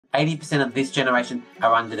80% of this generation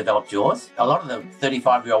are underdeveloped jaws. A lot of the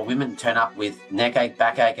 35-year-old women turn up with neck ache,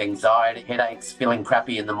 backache, anxiety, headaches, feeling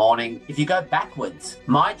crappy in the morning. If you go backwards,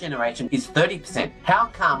 my generation is 30%. How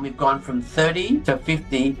come we've gone from 30 to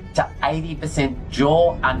 50 to 80%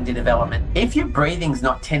 jaw underdevelopment? If your breathing's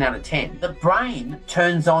not 10 out of 10, the brain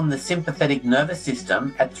turns on the sympathetic nervous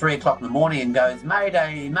system at 3 o'clock in the morning and goes,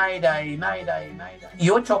 Mayday, Mayday, Mayday, Mayday.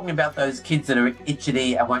 You're talking about those kids that are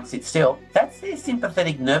itchy and won't sit still. That's their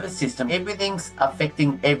sympathetic nervous system. Everything's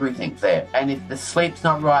affecting everything there. And if the sleep's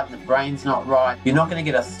not right and the brain's not right, you're not going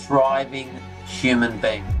to get a thriving human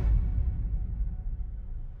being.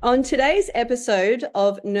 On today's episode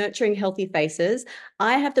of Nurturing Healthy Faces,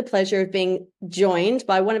 I have the pleasure of being joined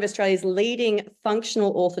by one of Australia's leading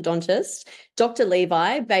functional orthodontists, Dr.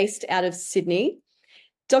 Levi, based out of Sydney.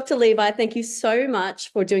 Dr. Levi, thank you so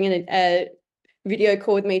much for doing a video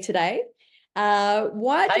call with me today. Hey,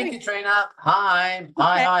 Katrina. Hi.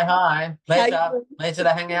 Hi. Pleasure to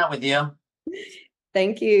hang out with you.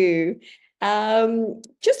 Thank you.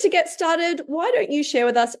 Just to get started, why don't you share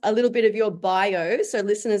with us a little bit of your bio so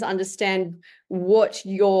listeners understand what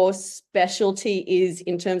your specialty is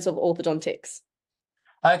in terms of orthodontics?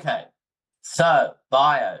 Okay. So,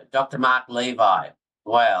 bio, Dr. Mark Levi.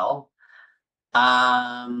 Well,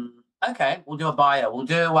 okay, we'll do a bio. We'll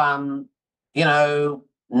do,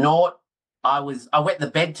 I wet the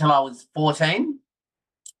bed till I was 14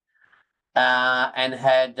 and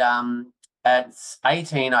had, at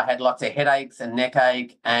 18, I had lots of headaches and neck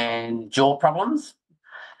ache and jaw problems.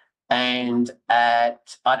 And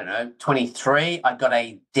at, 23, I got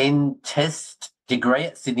a dentist degree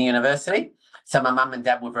at Sydney University. So my mum and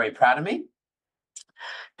dad were very proud of me.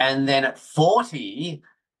 And then at 40,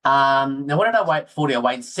 now what did I weigh at 40? I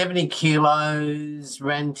weighed 70 kilos,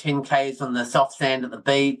 ran 10 Ks on the soft sand at the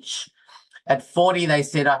beach. At 40, they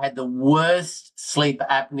said I had the worst sleep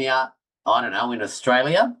apnea, in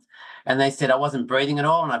Australia. And they said I wasn't breathing at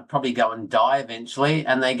all and I'd probably go and die eventually.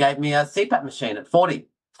 And they gave me a CPAP machine at 40.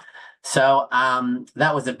 So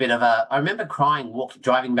that was a bit of I remember crying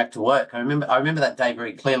driving back to work. I remember that day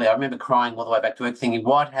very clearly. I remember crying all the way back to work thinking,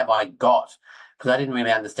 what have I got? Because I didn't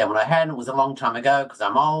really understand what I had. It was a long time ago because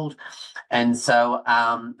I'm old. And so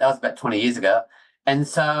that was about 20 years ago. And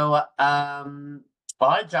so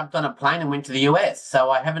I jumped on a plane and went to the US. So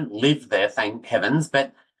I haven't lived there, thank heavens.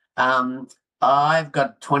 But I've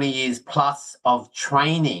got 20 years plus of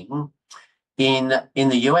training in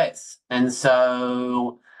the US. And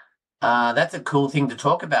so that's a cool thing to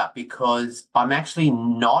talk about because I'm actually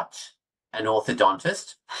not an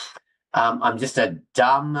orthodontist. I'm just a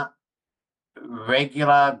dumb,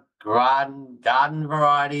 regular garden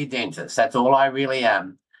variety dentist. That's all I really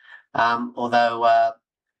am. Although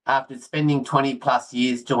after spending 20 plus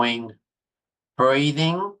years doing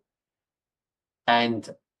breathing and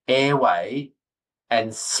airway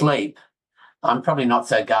and sleep, I'm probably not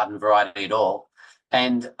so garden variety at all.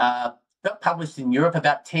 And got published in Europe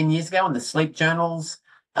about 10 years ago in the sleep journals.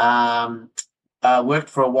 Worked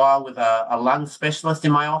for a while with a lung specialist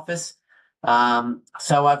in my office.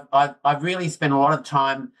 So I've really spent a lot of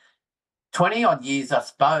time, 20 odd years, I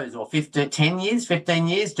suppose, or 15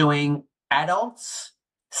 years doing adults,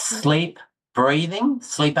 sleep, breathing,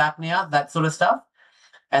 sleep apnea, that sort of stuff.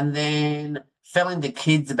 And then fell into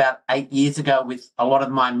kids about 8 years ago with a lot of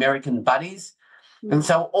my American buddies. And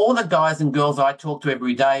so all the guys and girls I talk to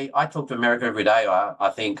every day, I talk to America every day, I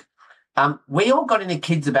think, we all got into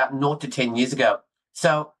kids about 0 to 10 years ago.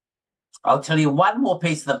 So I'll tell you one more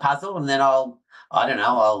piece of the puzzle and then I'll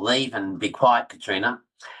leave and be quiet, Katrina.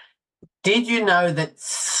 Did you know that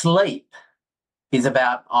sleep is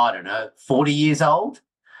about, 40 years old?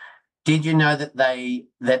 Did you know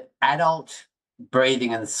that adult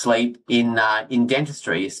breathing and sleep in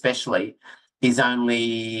dentistry especially is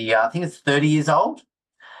only, I think it's 30 years old,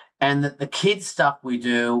 and that the kids stuff we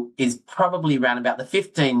do is probably around about the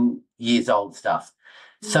 15 years old stuff.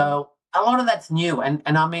 So a lot of that's new. And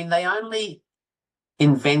I mean, they only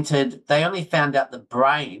found out the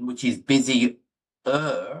brain, which is busier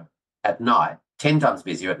at night, 10 times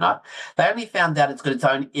busier at night. They only found out it's got its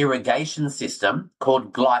own irrigation system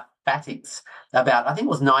called glyphatics about, I think it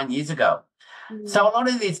was 9 years ago. So a lot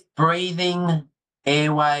of this breathing,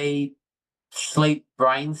 airway, sleep,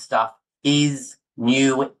 brain stuff is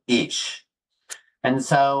new-ish. And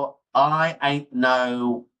so I ain't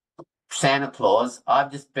no Santa Claus.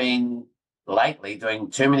 I've just been lately doing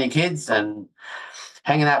too many kids and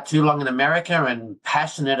hanging out too long in America and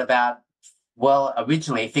passionate about,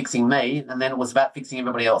 originally fixing me, and then it was about fixing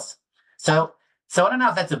everybody else. So I don't know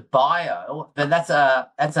if that's a bio, but that's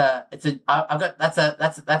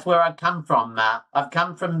where I come from. I've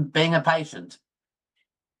come from being a patient.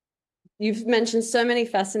 You've mentioned so many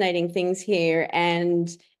fascinating things here, and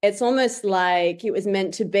it's almost like it was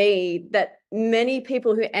meant to be that many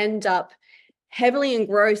people who end up heavily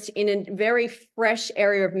engrossed in a very fresh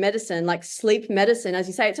area of medicine, like sleep medicine, as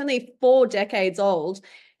you say, it's only 4 decades old.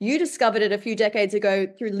 You discovered it a few decades ago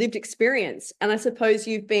through lived experience. And I suppose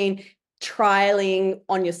you've been trialing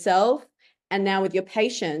on yourself and now with your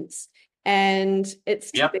patients. And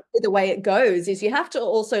it's typically the way it goes is you have to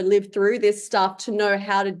also live through this stuff to know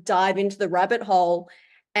how to dive into the rabbit hole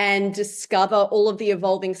and discover all of the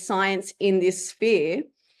evolving science in this sphere.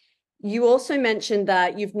 You also mentioned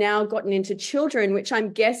that you've now gotten into children, which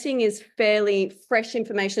I'm guessing is fairly fresh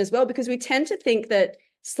information as well, because we tend to think that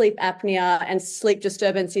sleep apnea and sleep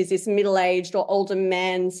disturbance is this middle-aged or older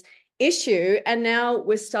man's issue. And now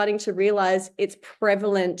we're starting to realize it's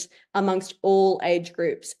prevalent amongst all age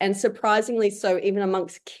groups, and surprisingly so, even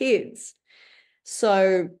amongst kids.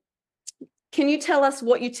 So can you tell us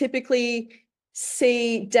what you typically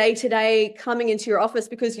see day to day coming into your office?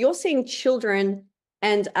 Because you're seeing children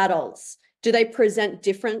and adults. Do they present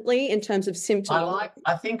differently in terms of symptoms?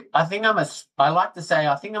 I think I like to say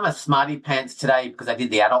I think I'm a smarty pants today because I did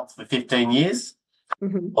the adults for 15 years.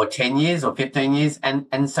 Or 10 years or 15 years.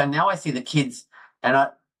 And so now I see the kids, and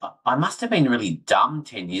I must have been really dumb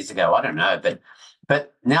 10 years ago. I don't know.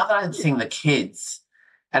 But now that I'm seeing the kids,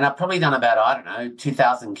 and I've probably done about, I don't know,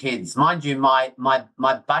 2,000 kids. Mind you, my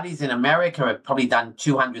buddies in America have probably done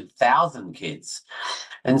 200,000 kids.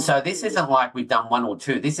 And so this isn't like we've done 1 or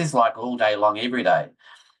 2. This is like all day long, every day.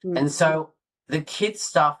 And so the kids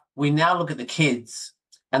stuff, we now look at the kids,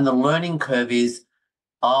 and the learning curve is,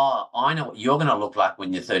 oh, I know what you're going to look like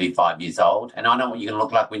when you're 35 years old, and I know what you're going to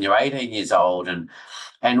look like when you're 18 years old, and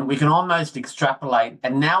we can almost extrapolate.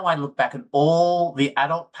 And now I look back at all the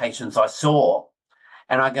adult patients I saw,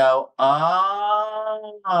 and I go,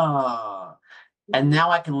 and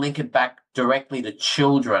now I can link it back directly to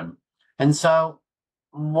children. And so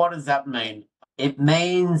what does that mean? It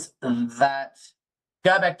means that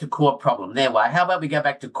go back to core problem. There way. How about we go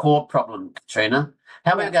back to core problem, Katrina?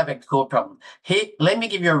 How about we go back to core problem? Here, let me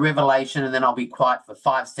give you a revelation, and then I'll be quiet for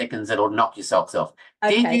 5 seconds. It'll knock your socks off.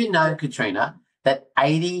 Okay. Did you know, Katrina, that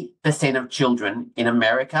 80% of children in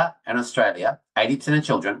America and Australia, 80% of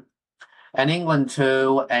children, and England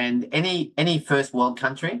too, and any first world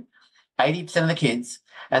country, 80% of the kids,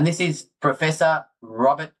 and this is Professor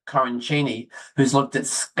Robert Coroncini, who's looked at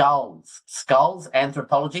skulls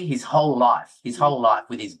anthropology his whole life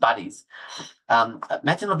with his buddies.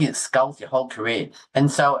 Imagine looking at skulls your whole career. And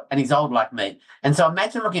he's old like me. And so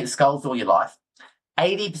imagine looking at skulls all your life.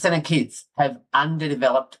 80% of kids have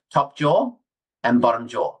underdeveloped top jaw and bottom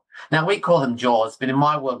jaw. Now, we call them jaws, but in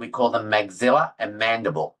my world, we call them maxilla and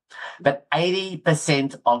mandible. But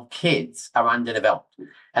 80% of kids are underdeveloped.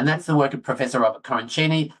 And that's the work of Professor Robert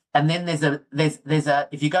Coroncini. And then there's a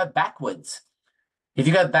if you go backwards,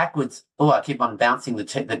 oh, I keep on bouncing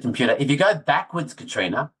the computer. If you go backwards,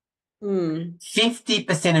 Katrina,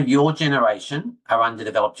 50% of your generation are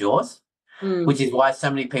underdeveloped jaws, which is why so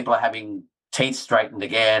many people are having teeth straightened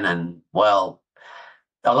again. And, well,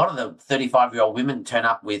 a lot of the 35-year-old women turn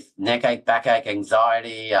up with neck ache, backache,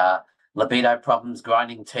 anxiety, libido problems,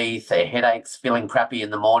 grinding teeth, their headaches, feeling crappy in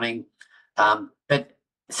the morning. But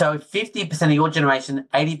so 50% of your generation,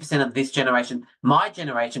 80% of this generation, my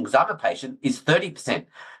generation, because I'm a patient, is 30%.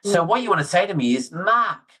 So what you want to say to me is,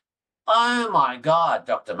 Mark, oh my God,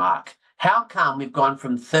 Dr. Mark, how come we've gone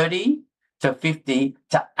from 30 to 50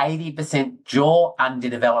 to 80% jaw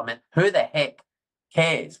underdevelopment? Who the heck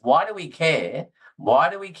cares? Why do we care? Why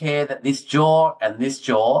do we care that this jaw and this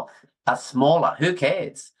jaw are smaller? Who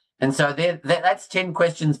cares? And so that's 10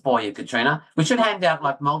 questions for you, Katrina. We should hand out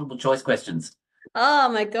like multiple choice questions. Oh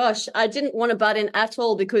my gosh, I didn't want to butt in at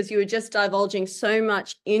all because you were just divulging so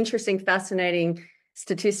much interesting, fascinating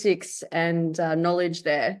statistics and knowledge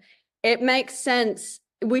there. It makes sense.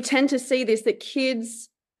 We tend to see this, that kids,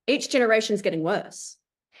 each generation is getting worse.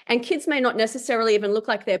 And kids may not necessarily even look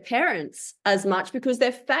like their parents as much because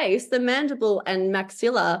their face, the mandible and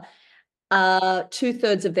maxilla, are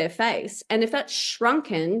 2/3 of their face. And if that's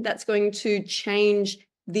shrunken, that's going to change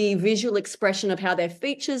the visual expression of how their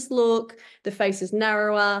features look. The face is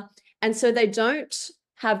narrower. And so they don't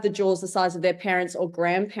have the jaws the size of their parents or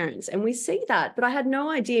grandparents. And we see that. But I had no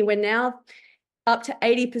idea we're now up to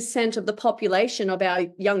 80% of the population of our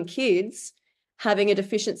young kids having a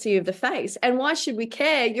deficiency of the face. And why should we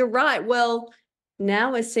care? You're right. Well,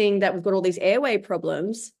 now we're seeing that we've got all these airway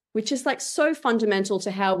problems, which is like so fundamental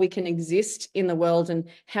to how we can exist in the world and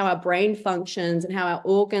how our brain functions and how our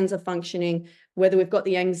organs are functioning, whether we've got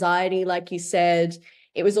the anxiety, like you said.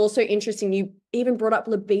 It was also interesting. You even brought up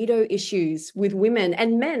libido issues with women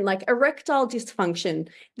and men, like erectile dysfunction.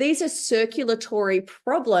 These are circulatory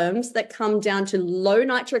problems that come down to low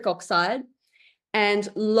nitric oxide and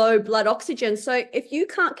low blood oxygen. So if you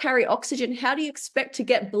can't carry oxygen, how do you expect to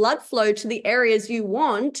get blood flow to the areas you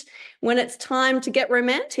want when it's time to get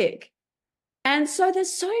romantic? And so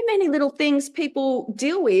there's so many little things people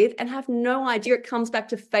deal with and have no idea. It comes back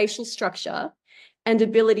to facial structure and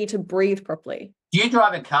ability to breathe properly. Do you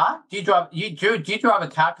drive a car? Do you drive a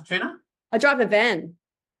car, Katrina? I drive a van.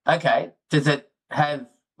 Okay. Does it have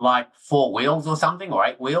like 4 wheels or something, or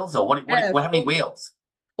 8 wheels, or how many wheels?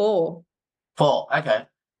 4. 4. Okay.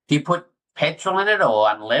 Do you put petrol in it, or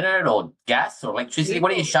unleaded, or gas, or electricity? Diesel.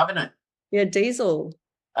 What do you shove in it? Yeah, diesel.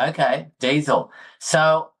 Okay, diesel.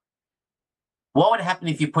 So what would happen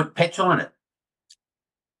if you put petrol in it?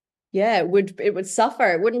 Yeah, it would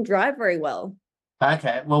suffer. It wouldn't drive very well.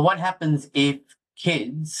 Okay. Well, what happens if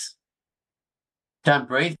kids don't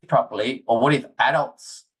breathe properly, or what if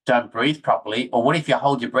adults don't breathe properly, or what if you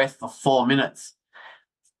hold your breath for 4 minutes?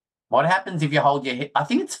 What happens if you hold your I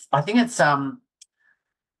think it's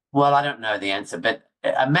well, I don't know the answer, but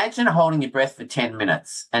imagine holding your breath for 10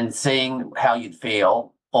 minutes and seeing how you'd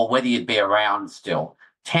feel, or whether you'd be around still.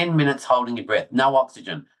 10 minutes holding your breath, no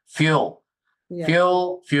oxygen, fuel. Yeah.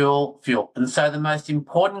 Fuel. And so the most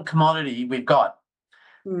important commodity we've got,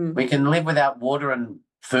 we can live without water and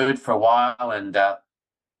food for a while, and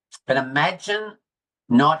but imagine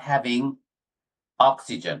not having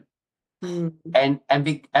oxygen. And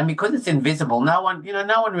because it's invisible, no one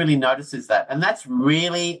really notices that. And that's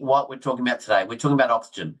really what we're talking about today. We're talking about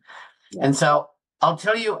oxygen. Yeah. And so I'll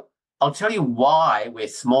tell you why we're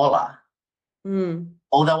smaller.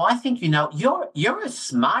 Although I think you're a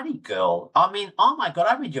smarty girl. I mean, oh my God,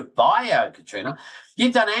 I read your bio, Katrina.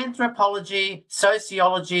 You've done anthropology,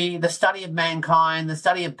 sociology, the study of mankind, the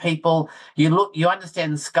study of people. You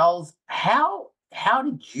understand skulls. How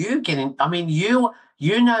did you get in? I mean, you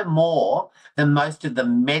know more than most of the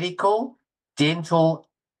medical, dental,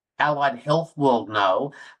 allied health world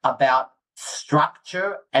know about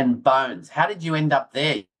structure and bones. How did you end up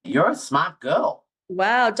there? You're a smart girl.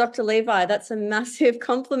 Wow, Dr. Levi, that's a massive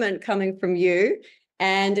compliment coming from you.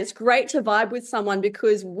 And it's great to vibe with someone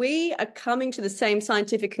because we are coming to the same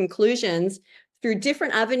scientific conclusions through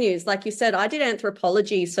different avenues. Like you said, I did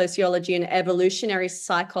anthropology, sociology, and evolutionary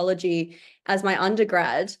psychology as my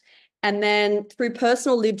undergrad. And then through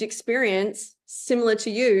personal lived experience, similar to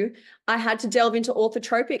you, I had to delve into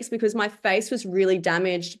orthotropics because my face was really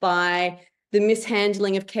damaged by the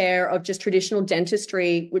mishandling of care of just traditional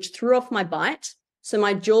dentistry, which threw off my bite. So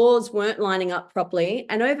my jaws weren't lining up properly.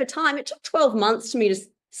 And over time, it took 12 months for me to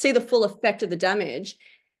see the full effect of the damage.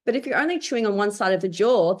 But if you're only chewing on one side of the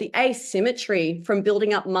jaw, the asymmetry from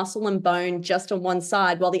building up muscle and bone just on one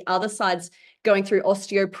side while the other side's going through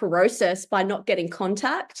osteoporosis by not getting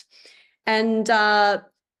contact. And I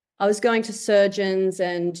was going to surgeons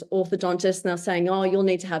and orthodontists, and they're saying, oh, you'll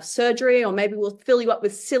need to have surgery, or maybe we'll fill you up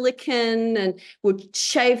with silicone and we'll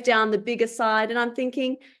shave down the bigger side. And I'm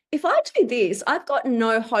thinking, if I do this, I've got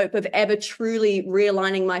no hope of ever truly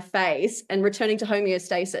realigning my face and returning to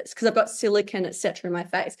homeostasis because I've got silicone, et cetera, in my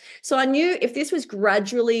face. So I knew if this was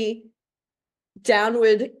gradually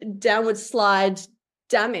downward slide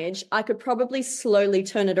damage, I could probably slowly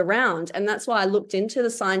turn it around. And that's why I looked into the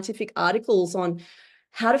scientific articles on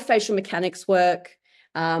how do facial mechanics work?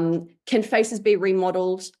 Can faces be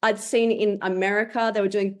remodeled? I'd seen in America, they were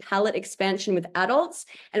doing palate expansion with adults,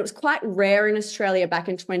 and it was quite rare in Australia back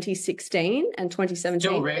in 2016 and 2017.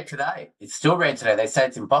 Still rare today. It's still rare today. They say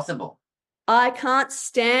it's impossible. I can't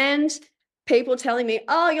stand people telling me,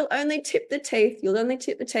 oh, you'll only tip the teeth. You'll only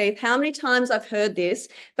tip the teeth. How many times I've heard this,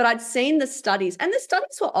 but I'd seen the studies, and the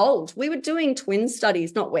studies were old. We were doing twin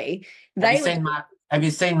studies, not we. Have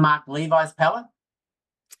you seen Mark Levi's palate?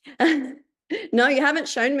 No, you haven't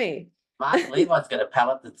shown me. Mark Levi's got a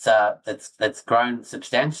palate that's grown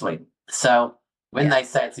substantially. So when they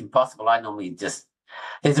say it's impossible, I normally just.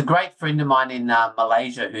 There's a great friend of mine in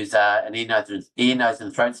Malaysia who's an ear, nose,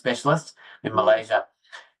 and throat specialist in Malaysia.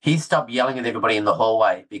 He stopped yelling at everybody in the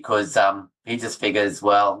hallway because he just figures,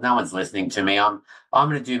 well, no one's listening to me. I'm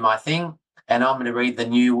going to do my thing, and I'm going to read the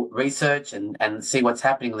new research and see what's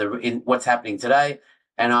happening what's happening today,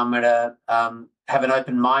 and I'm going to have an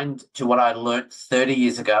open mind to what I learnt 30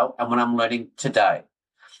 years ago and what I'm learning today.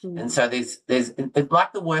 And so there's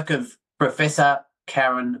like the work of Professor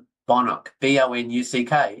Karen Bonuck,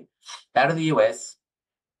 Bonuck, out of the US.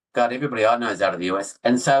 God, everybody I know is out of the US.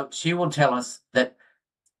 And so she will tell us that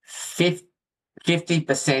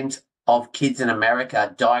 50% of kids in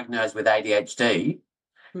America diagnosed with ADHD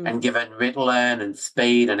and given Ritalin and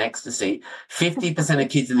speed and ecstasy. 50% of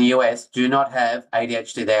kids in the US do not have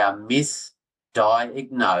ADHD. They are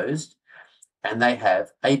misdiagnosed and they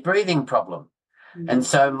have a breathing problem. And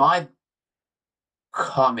so my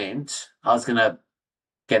comment, I was going to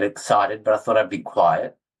get excited, but I thought I'd be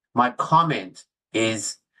quiet. My comment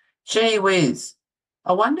is, gee whiz,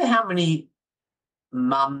 I wonder how many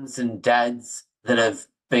mums and dads that have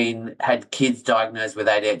had kids diagnosed with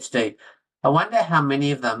ADHD, I wonder how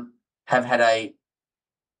many of them have had a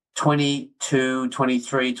 22,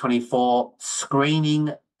 23, 24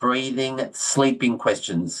 screening, breathing, sleeping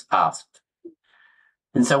questions asked.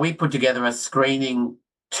 And so we put together a screening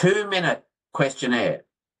 2-minute questionnaire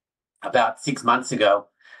about 6 months ago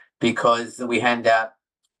because we hand out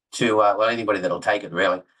to, anybody that'll take it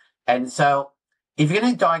really. And so if you're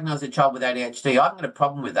going to diagnose a child with ADHD, I've got a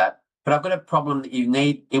problem with that, but I've got a problem that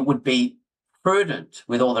it would be prudent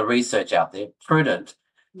with all the research out there, prudent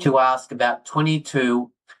to ask about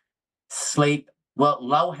 22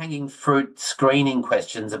 low-hanging fruit screening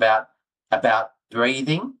questions about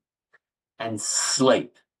breathing and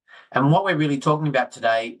sleep. And what we're really talking about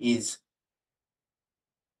today is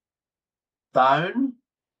bone,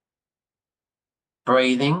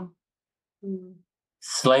 breathing,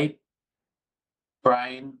 sleep,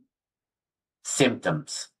 brain,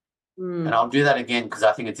 symptoms. And I'll do that again because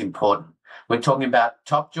I think it's important. We're talking about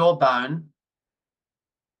top jaw bone,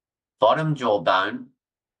 bottom jaw bone,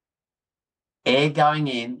 air going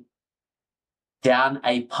in, down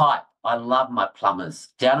a pipe. I love my plumbers.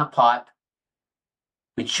 Down a pipe,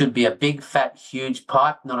 which should be a big, fat, huge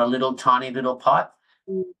pipe, not a little, tiny little pipe.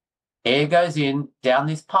 Air goes in, down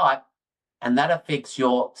this pipe, and that affects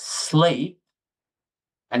your sleep.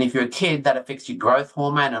 And if you're a kid, that affects your growth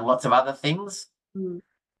hormone and lots of other things.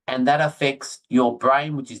 And that affects your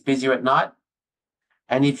brain, which is busier at night.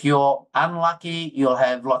 And if you're unlucky, you'll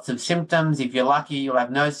have lots of symptoms. If you're lucky, you'll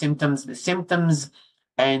have no symptoms. But symptoms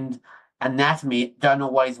and anatomy don't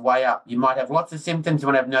always weigh up. You might have lots of symptoms, you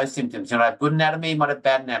might have no symptoms. You might have good anatomy, you might have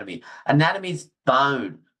bad anatomy. Anatomy is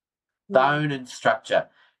bone and structure.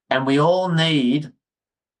 And we all need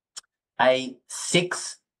a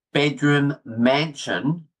 6-bedroom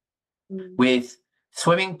mansion with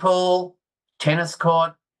swimming pool, tennis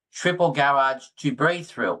court, triple garage to breathe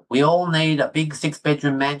through. We all need a big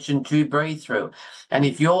 6-bedroom mansion to breathe through. And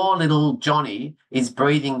if your little Johnny is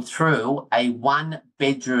breathing through a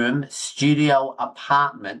 1-bedroom studio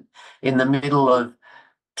apartment in the middle of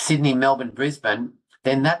Sydney, Melbourne, Brisbane,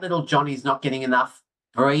 then that little Johnny's not getting enough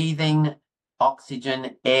breathing,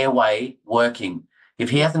 oxygen, airway working. If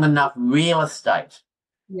he hasn't got enough real estate,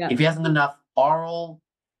 if he hasn't got enough oral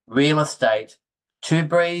real estate to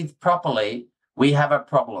breathe properly, we have a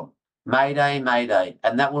problem. Mayday, mayday.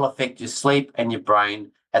 And that will affect your sleep and your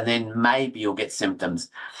brain, and then maybe you'll get symptoms.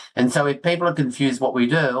 And so if people are confused what we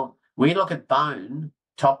do, we look at bone,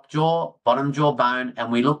 top jaw, bottom jaw bone,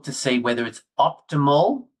 and we look to see whether it's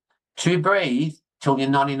optimal to breathe till you're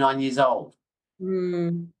 99 years old.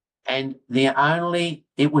 And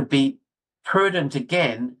it would be prudent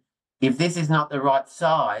again, if this is not the right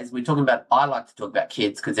size, I like to talk about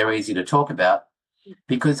kids because they're easy to talk about,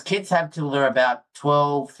 because kids have till they're about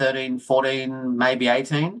 12, 13, 14, maybe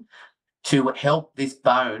 18 to help this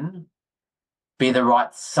bone be the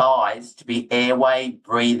right size to be airway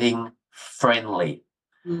breathing friendly.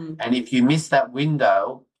 And if you miss that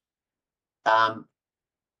window,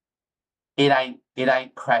 it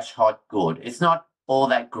ain't crash hot good. It's not all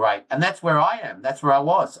that great. And that's where I am. That's where I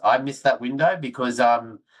was. I missed that window because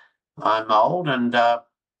I'm old, and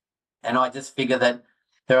I just figure that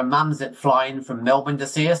there are mums that fly in from Melbourne to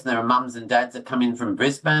see us, and there are mums and dads that come in from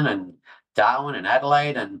Brisbane and Darwin and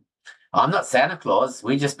Adelaide. And I'm not Santa Claus.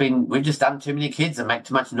 We've just done too many kids and make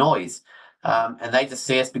too much noise. And they just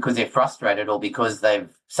see us because they're frustrated or because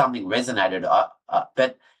something resonated.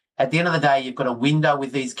 But at the end of the day, you've got a window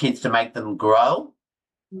with these kids to make them grow,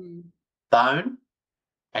 bone,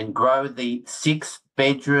 and grow the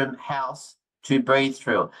 6-bedroom house to breathe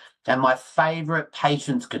through. And my favourite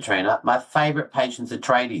patients, Katrina, are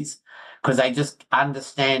tradies, because they just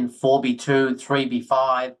understand 4B2,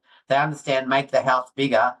 3B5. They understand make the house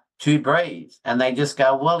bigger to breathe. And they just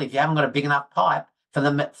go, well, if you haven't got a big enough pipe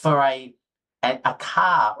for a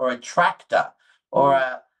car or a tractor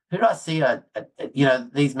or who do I see?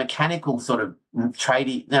 These mechanical sort of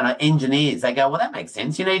tradie, engineers. They go, well, that makes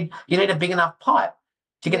sense. You need a big enough pipe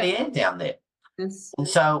to get the air down there. Yes. And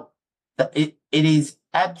so it is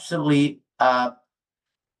absolutely.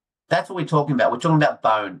 That's what we're talking about. We're talking about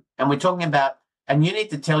bone, and we're talking about. And you need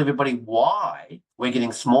to tell everybody why we're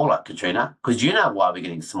getting smaller, Katrina, because you know why we're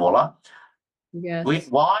getting smaller. Yes.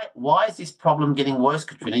 Why is this problem getting worse,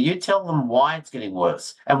 Katrina? You tell them why it's getting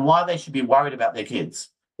worse and why they should be worried about their kids.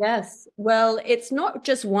 Yes. Well, it's not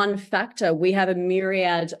just one factor. We have a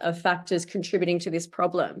myriad of factors contributing to this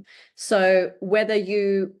problem. So, whether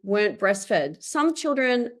you weren't breastfed, some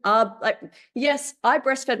children are like, yes, I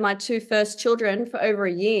breastfed my two first children for over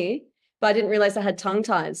a year, but I didn't realize I had tongue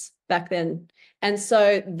ties back then. And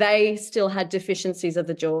so they still had deficiencies of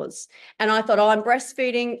the jaws. And I thought, oh, I'm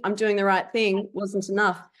breastfeeding, I'm doing the right thing. Wasn't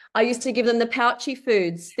enough. I used to give them the pouchy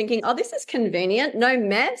foods, thinking, oh, this is convenient, no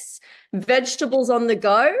mess, vegetables on the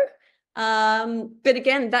go. But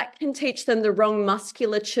again, that can teach them the wrong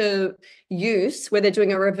musculature use where they're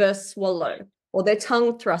doing a reverse swallow or they're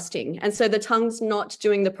tongue thrusting. And so the tongue's not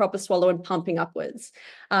doing the proper swallow and pumping upwards.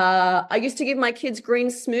 I used to give my kids green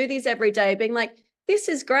smoothies every day, being like, this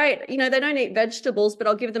is great. You know, they don't eat vegetables, but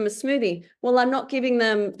I'll give them a smoothie. Well, I'm not giving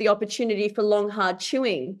them the opportunity for long, hard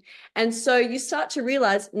chewing. And so you start to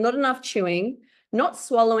realize not enough chewing, not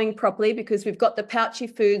swallowing properly because we've got the pouchy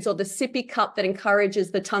foods or the sippy cup that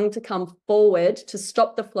encourages the tongue to come forward to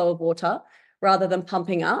stop the flow of water rather than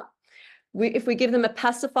pumping up. If we give them a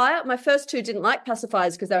pacifier, my first two didn't like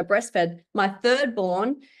pacifiers because they were breastfed. My third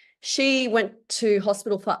born, she went to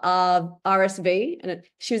hospital for RSV and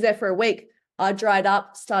she was there for a week. I dried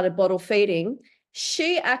up, started bottle feeding.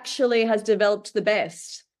 She actually has developed the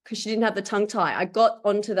best because she didn't have the tongue tie. I got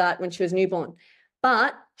onto that when she was newborn.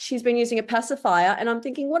 But she's been using a pacifier and I'm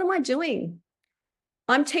thinking, what am I doing?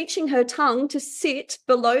 I'm teaching her tongue to sit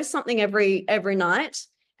below something every night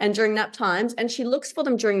and during nap times, and she looks for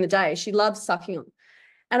them during the day. She loves sucking them.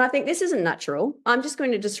 And I think this isn't natural. I'm just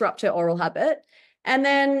going to disrupt her oral habit. And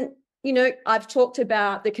then, you know, I've talked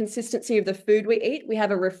about the consistency of the food we eat. We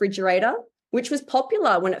have a refrigerator, which was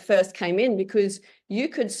popular when it first came in because you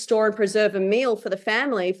could store and preserve a meal for the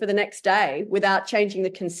family for the next day without changing the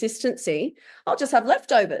consistency. I'll just have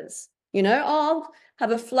leftovers, you know, I'll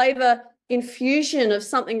have a flavor infusion of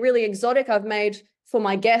something really exotic I've made for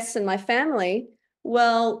my guests and my family.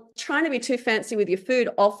 Well, trying to be too fancy with your food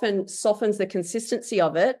often softens the consistency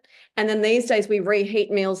of it. And then these days we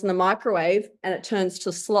reheat meals in the microwave and it turns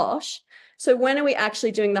to slosh. So when are we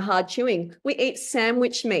actually doing the hard chewing? We eat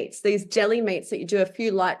sandwich meats, these deli meats that you do a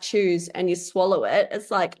few light chews and you swallow it. It's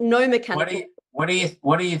like no mechanical. What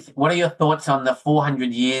are your thoughts on the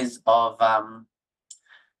 400 years of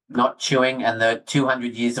not chewing and the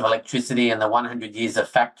 200 years of electricity and the 100 years of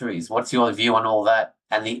factories? What's your view on all that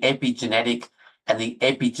and the epigenetic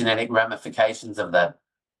ramifications of that?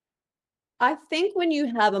 I think when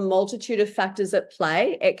you have a multitude of factors at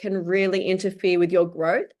play, it can really interfere with your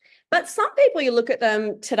growth. But some people, you look at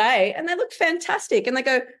them today and they look fantastic and they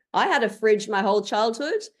go, I had a fridge my whole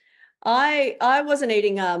childhood. I wasn't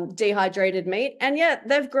eating dehydrated meat, and yet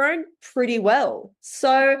they've grown pretty well.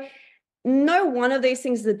 So no one of these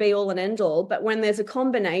things is the be all and end all, but when there's a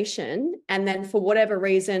combination and then for whatever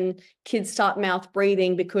reason kids start mouth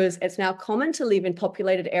breathing because it's now common to live in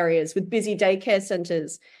populated areas with busy daycare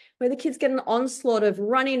centers where the kids get an onslaught of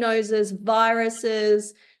runny noses,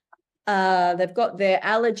 viruses, they've got their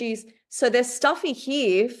allergies, so they're stuffy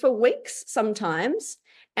here for weeks sometimes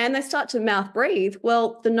and they start to mouth breathe.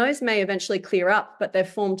 Well, the nose may eventually clear up, but they've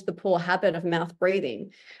formed the poor habit of mouth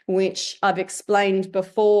breathing, which I've explained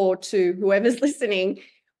before to whoever's listening.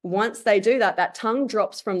 Once they do that, that tongue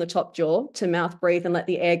drops from the top jaw to mouth breathe and let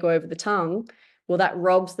the air go over the tongue. Well, that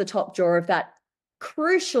robs the top jaw of that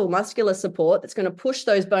crucial muscular support that's going to push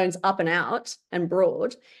those bones up and out and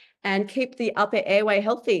broad and keep the upper airway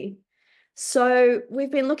healthy. So we've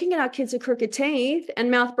been looking at our kids with crooked teeth and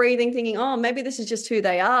mouth breathing, thinking, oh, maybe this is just who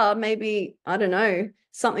they are. Maybe, I don't know,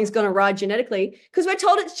 something's going to ride genetically because we're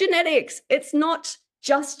told it's genetics. It's not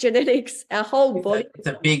just genetics. Our whole body. It's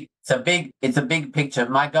a big picture.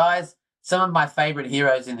 My guys, some of my favorite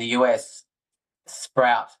heroes in the US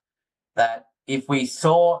sprout that if we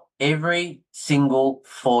saw every single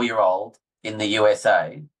 4-year-old in the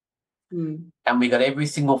USA and we got every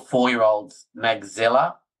single 4-year-old's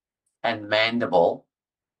maxilla and mandible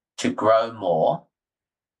to grow more,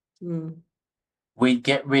 we'd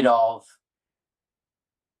get rid of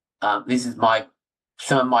some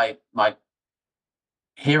of my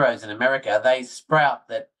heroes in America. They sprout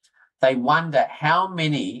that they wonder how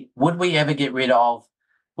many would we ever get rid of.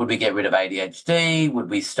 Would we get rid of ADHD? Would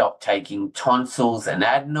we stop taking tonsils and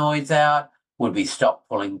adenoids out? Would we stop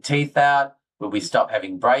pulling teeth out? Would we stop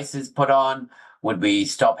having braces put on? Would we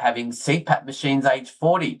stop having CPAP machines age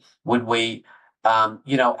 40? Would we, how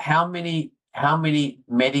many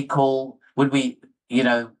medical, would we,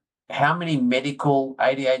 how many medical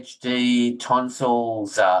ADHD,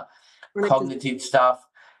 tonsils, cognitive stuff,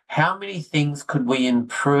 how many things could we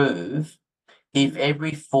improve if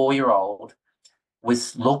every 4-year-old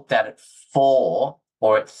was looked at 4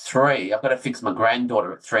 or at 3. I've got to fix my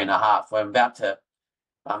granddaughter at 3.5.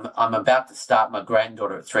 I'm about to start my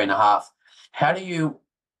granddaughter at 3.5.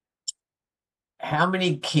 How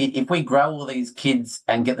many kids, if we grow all these kids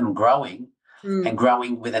and get them growing and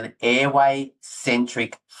growing with an airway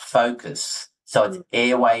centric focus, so it's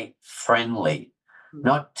airway friendly,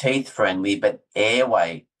 not teeth friendly, but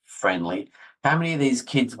airway friendly, how many of these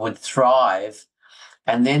kids would thrive?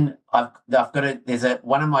 And then I've got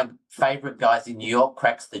one of my favorite guys in New York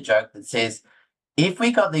cracks the joke that says, if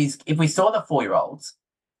we saw the 4-year-olds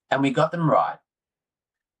and we got them right,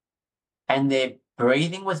 and their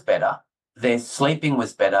breathing was better, their sleeping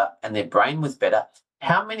was better, and their brain was better,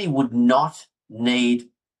 how many would not need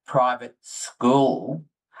private school,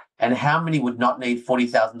 and how many would not need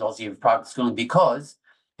 $40,000 a year of private schooling because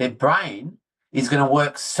their brain is going to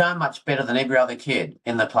work so much better than every other kid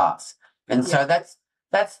in the class? And so that's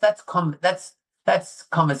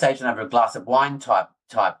conversation over a glass of wine type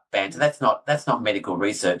banter. That's not medical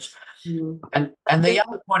research. And the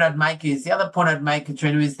other point I'd make,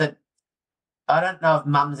 Katrina, is that I don't know if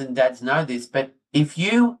mums and dads know this, but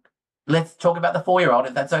let's talk about the 4-year-old,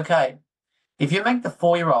 if that's okay. If you make the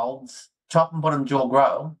 4-year-olds top and bottom jaw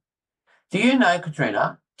grow, do you know,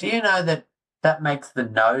 Katrina, that makes the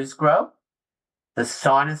nose grow, the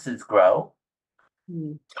sinuses grow,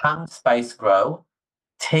 tongue space grow,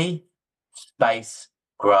 teeth space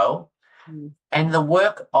grow, and the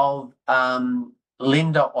work of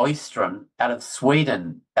Linda Oystrom out of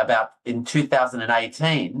Sweden in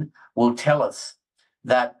 2018 will tell us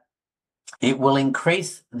that it will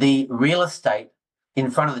increase the real estate in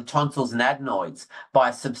front of the tonsils and adenoids by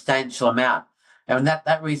a substantial amount. And when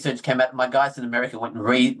that research came out, my guys in America went and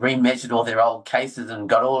remeasured all their old cases and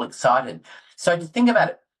got all excited. So to think about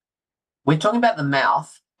it, we're talking about the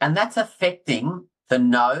mouth, and that's affecting the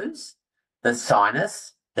nose, the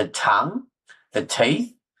sinus, the tongue, the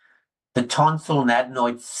teeth, the tonsil and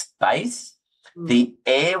adenoid space, the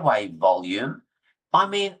airway volume. I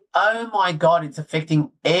mean, oh my God, it's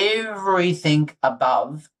affecting everything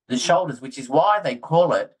above the shoulders, which is why they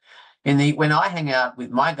call it, when I hang out with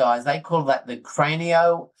my guys, they call that the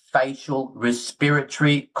craniofacial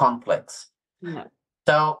respiratory complex. Yeah.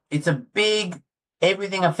 So it's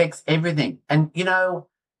everything affects everything. And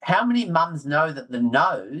how many mums know that the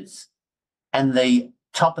nose and the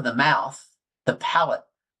top of the mouth, the palate,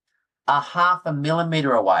 are 0.5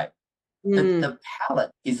 millimeter away? The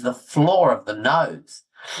palate is the floor of the nose.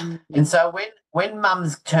 And so when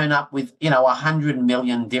mums turn up with 100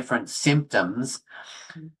 million different symptoms,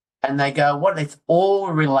 and they go, what? It's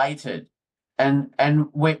all related, and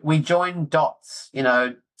we join dots,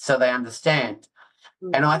 so they understand.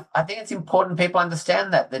 And I think it's important people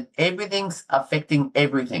understand that everything's affecting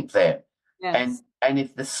everything there. Yes. And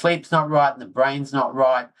if the sleep's not right and the brain's not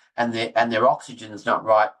right and their oxygen's not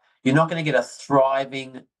right, you're not going to get a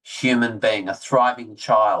thriving human being, a thriving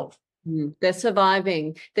child. They're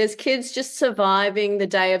surviving. There's kids just surviving the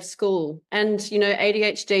day of school, and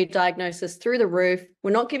ADHD diagnosis through the roof. We're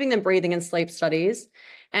not giving them breathing and sleep studies,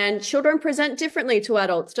 and children present differently to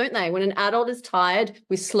adults, don't they? When an adult is tired,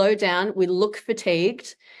 we slow down, we look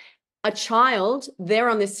fatigued. A child, they're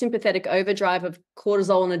on this sympathetic overdrive of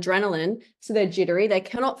cortisol and adrenaline, so they're jittery, they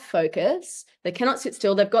cannot focus, they cannot sit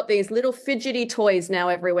still. They've got these little fidgety toys now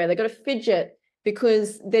everywhere. They've got to fidget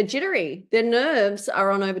because they're jittery, their nerves are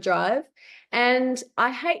on overdrive. And I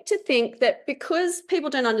hate to think that because people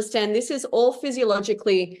don't understand this is all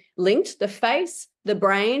physiologically linked, the face, the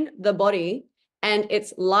brain, the body, and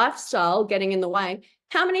it's lifestyle getting in the way.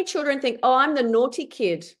 How many children think, oh, I'm the naughty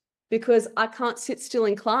kid because I can't sit still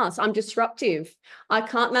in class, I'm disruptive, I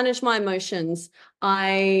can't manage my emotions,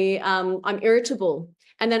 I'm irritable.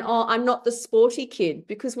 And then, oh, I'm not the sporty kid,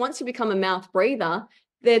 because once you become a mouth breather,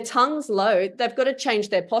 their tongue's low, they've got to change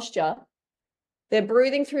their posture. They're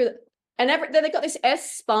breathing through, and they've got this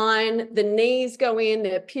S spine, the knees go in,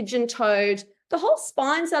 they're pigeon-toed, the whole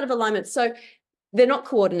spine's out of alignment. So they're not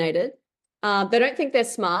coordinated. They don't think they're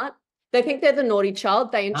smart. They think they're the naughty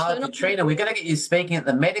child. They Katrina, we're going to get you speaking at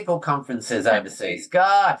the medical conferences overseas.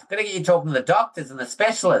 God, we're going to get you talking to the doctors and the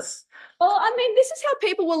specialists. Well, I mean, this is how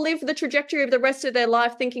people will live the trajectory of the rest of their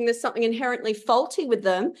life, thinking there's something inherently faulty with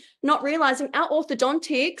them, not realizing our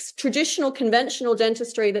orthodontics, traditional conventional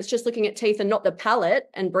dentistry that's just looking at teeth and not the palate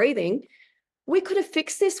and breathing, we could have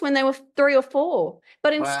fixed this when they were 3 or 4.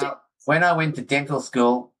 But instead, when I went to dental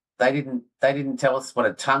school, they didn't tell us what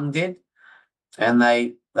a tongue did, and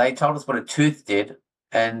they told us what a tooth did.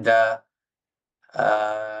 And I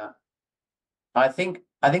think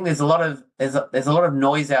there's a lot of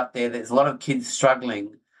noise out there. There's a lot of kids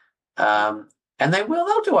struggling and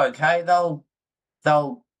they'll do okay. They'll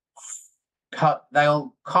they'll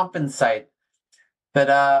compensate,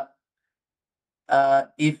 but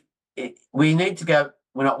if we need to go,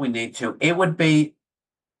 well, not we need to. It would be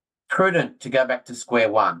prudent to go back to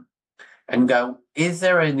square one and go, is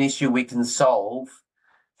there an issue we can solve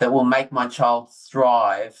that will make my child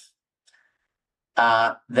thrive,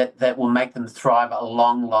 that will make them thrive a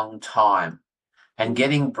long, long time? And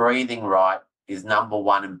getting breathing right is number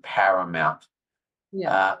one and paramount.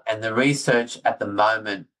 Yeah. And the research at the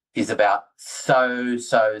moment is about so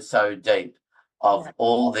deep of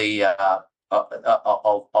all the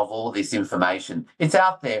of all this information. It's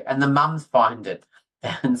out there, and the mums find it,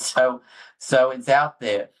 and so it's out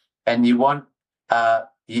there. And you want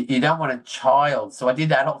you don't want a child. So I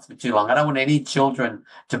did adults for too long. I don't want any children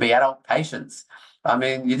to be adult patients. I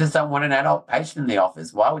mean, you just don't want an adult patient in the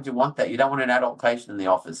office. Why would you want that? You don't want an adult patient in the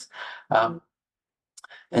office.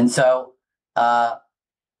 And so and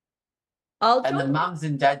the mums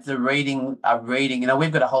and dads are reading. You know,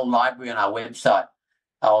 we've got a whole library on our website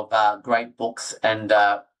of great books, and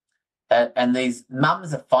these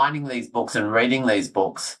mums are finding these books and reading these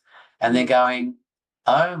books, and they're going,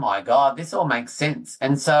 "Oh my God, this all makes sense."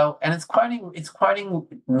 And so, and it's quoting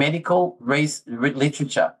medical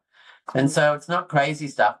literature, and so it's not crazy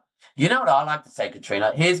stuff. You know what I like to say,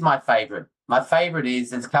 Katrina? Here's my favorite. My favorite is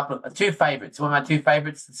there's two favorites. One of my two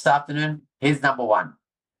favorites this afternoon. Here's number one.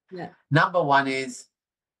 Yeah. Number one is,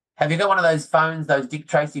 have you got one of those phones, those Dick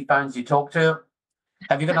Tracy phones you talk to?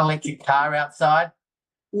 Have you got an electric car outside?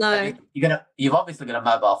 No. You've obviously got a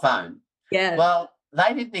mobile phone. Yeah. Well,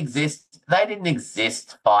 they didn't exist. They didn't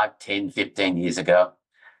exist 5, 10, 15 years ago.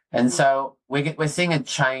 And so we're seeing a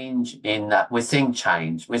change in we're seeing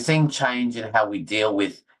change in how we deal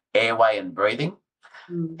with airway and breathing.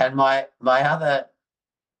 And my other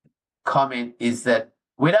comment is that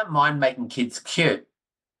we don't mind making kids cute.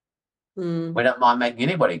 We don't mind making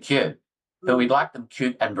anybody cute, but we'd like them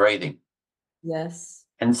cute and breathing. Yes.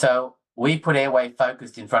 And so we put airway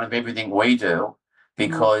focused in front of everything we do,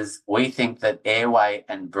 because we think that airway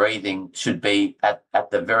and breathing should be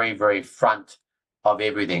at the very, very front of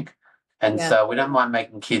everything. And so we don't mind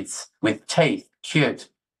making kids with teeth cute,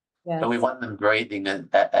 but we want them breathing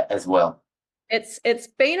as well. It's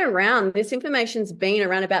been around. This information's been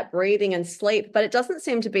around about breathing and sleep, but it doesn't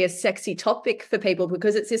seem to be a sexy topic for people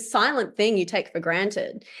because it's this silent thing you take for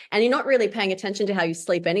granted. And you're not really paying attention to how you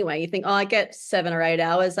sleep anyway. You think, oh, I get 7 or 8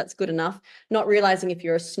 hours, that's good enough. Not realizing if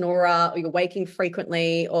you're a snorer or you're waking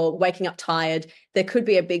frequently or waking up tired, there could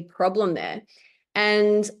be a big problem there.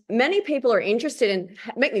 And many people are interested in,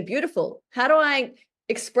 make me beautiful. How do I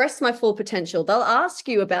express my full potential? They'll ask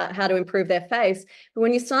you about how to improve their face, but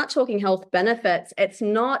when you start talking health benefits, it's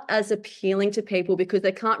not as appealing to people because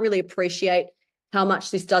they can't really appreciate how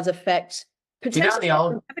much this does affect potentially.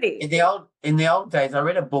 In the old days, I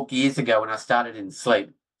read a book years ago when I started in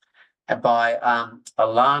sleep by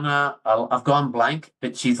Alana. I've gone blank,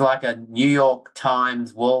 but she's like a New York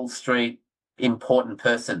Times, Wall Street important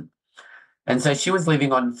person, and so she was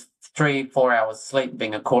living on 3-4 hours sleep,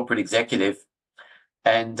 being a corporate executive.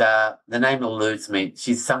 And the name eludes me.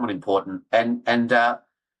 She's someone important, and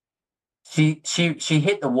she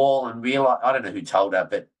hit the wall and realized, I don't know who told her,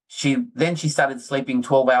 but she started sleeping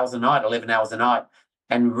 12 hours a night, 11 hours a night,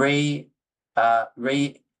 and made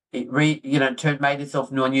herself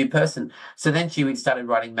into a new person. So then she started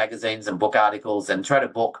writing magazines and book articles and wrote a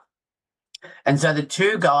book. And so the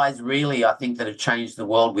two guys really, I think, that have changed the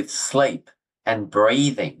world with sleep and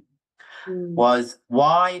breathing was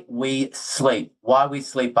Why We Sleep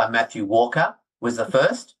by Matthew Walker was the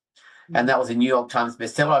first, and that was a New York Times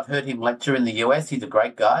bestseller. I've heard him lecture in the US. He's a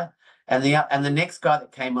great guy. And the next guy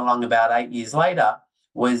that came along about 8 years later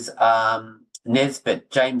was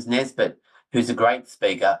James Nesbitt, who's a great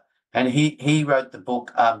speaker, and he wrote the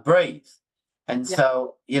book Breathe. And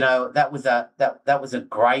so that was a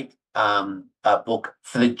great book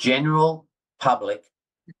for the general public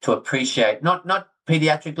to appreciate, not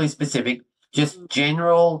pediatrically specific, just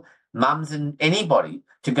general mums and anybody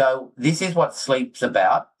to go, this is what sleep's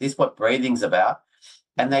about, this is what breathing's about.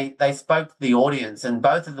 And they spoke to the audience, and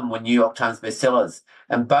both of them were New York Times bestsellers,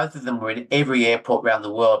 and both of them were in every airport around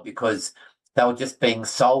the world because they were just being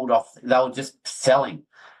sold off, they were just selling.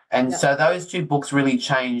 And so those two books really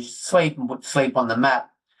changed sleep and put sleep on the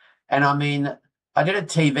map. And I mean, I did a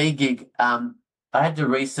TV gig. I had to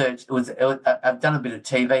research. I've done a bit of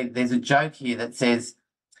TV. There's a joke here that says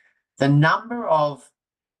the number of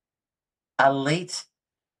elite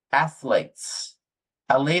athletes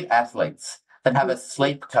that have a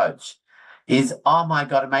sleep coach is, oh my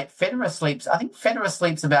God, mate, I think Federer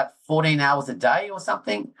sleeps about 14 hours a day or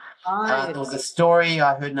something. Right. There was a story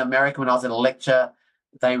I heard in America when I was at a lecture.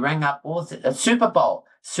 They rang up, what was it? A Super Bowl.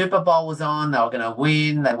 Super Bowl was on. They were going to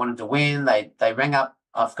win. They wanted to win. They rang up.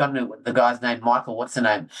 I've forgotten the guy's name. Michael. What's the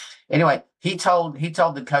name? Anyway, he told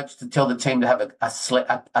the coach to tell the team to have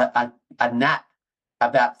a nap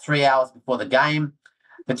about 3 hours before the game.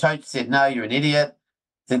 The coach said, "No, you're an idiot."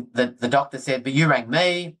 The doctor said, "But you rang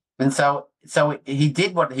me," and so he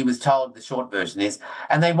did what he was told. The short version is,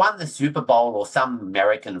 and they won the Super Bowl or some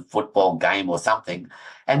American football game or something,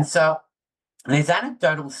 and so. There's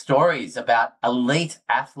anecdotal stories about elite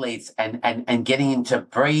athletes and getting into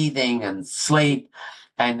breathing and sleep,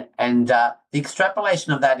 and the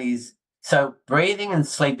extrapolation of that is, so breathing and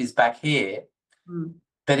sleep is back here,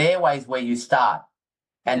 but airways where you start,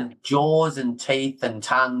 and jaws and teeth and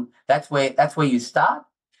tongue, that's where you start,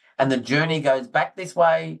 and the journey goes back this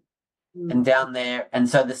way and down there, and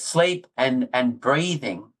so the sleep and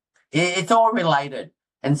breathing, it's all related.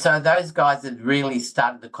 And so those guys have really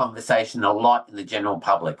started the conversation a lot in the general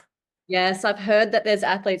public. Yes, I've heard that there's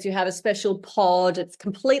athletes who have a special pod. It's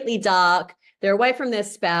completely dark. They're away from their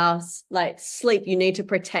spouse. Like sleep, you need to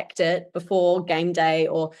protect it before game day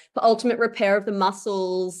or for ultimate repair of the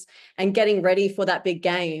muscles and getting ready for that big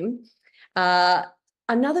game.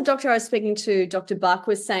 Another doctor I was speaking to, Dr. Buck,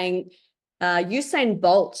 was saying Usain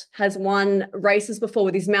Bolt has won races before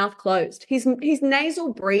with his mouth closed. He's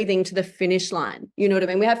nasal breathing to the finish line. You know what I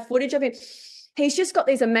mean? We have footage of him. He's just got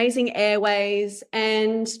these amazing airways,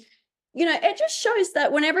 and it just shows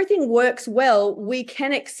that when everything works well, we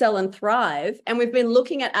can excel and thrive. And we've been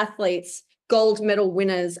looking at athletes, gold medal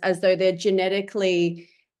winners, as though they're genetically,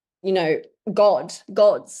 gods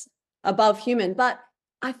above human. But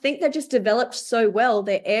I think they're just developed so well.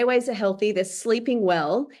 Their airways are healthy, they're sleeping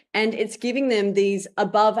well, and it's giving them these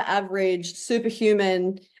above average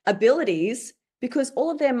superhuman abilities because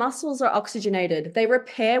all of their muscles are oxygenated. They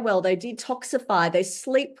repair well, they detoxify, they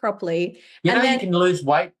sleep properly. You can lose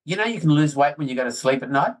weight. You can lose weight when you go to sleep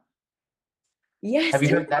at night. Yes. Have you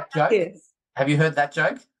heard that joke? Yes. Have you heard that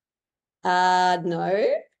joke? No.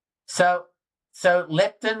 So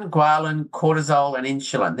leptin, ghrelin, cortisol, and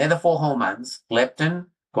insulin, they're the four hormones: leptin,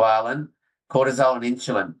 ghrelin, cortisol, and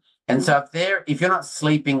insulin. And so if you're not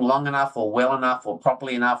sleeping long enough or well enough or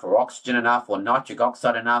properly enough or oxygen enough or nitric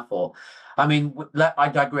oxide enough, I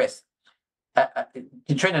digress.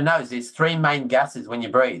 Katrina knows there's three main gases when you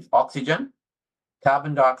breathe: oxygen,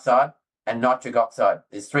 carbon dioxide, and nitric oxide.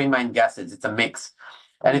 There's three main gases. It's a mix.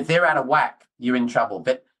 And if they're out of whack, you're in trouble.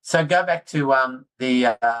 But so go back to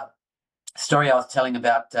the story I was telling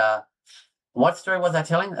about. What story was I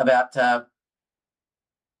telling about?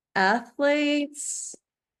 Athletes.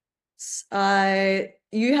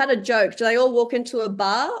 You had a joke. Do they all walk into a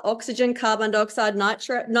bar? Oxygen, carbon dioxide,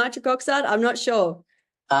 nitric oxide? I'm not sure.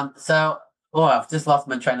 I've just lost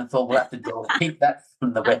my train of thought. We'll have to keep that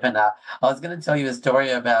from the webinar. I was going to tell you a story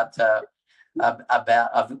about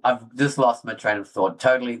I've just lost my train of thought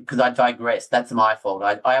totally because I digressed. That's my fault.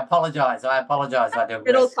 I apologize. I digress.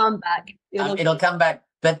 It'll come back. It'll come back.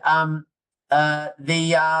 But what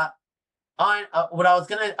I was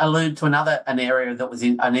going to allude to an area that was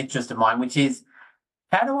an interest of mine, which is,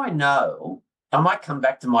 how do I know? I might come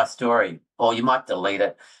back to my story, or you might delete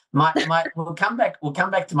it. We'll come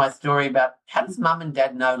back to my story about how does mum and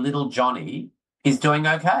dad know little Johnny is doing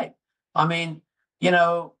okay? I mean,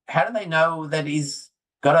 how do they know that he's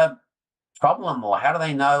got a problem, or how do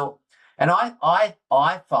they know? And I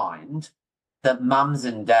find that mums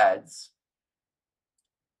and dads,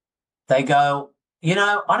 they go,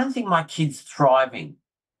 I don't think my kid's thriving.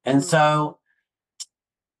 And so,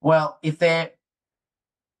 well, if they're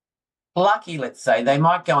lucky, let's say, they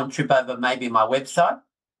might go and trip over maybe my website,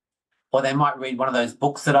 or they might read one of those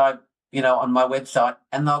books that on my website,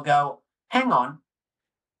 and they'll go, hang on,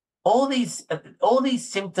 all these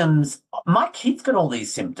symptoms, my kid's got all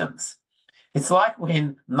these symptoms. It's like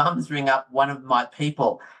when mums ring up one of my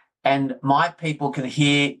people and my people can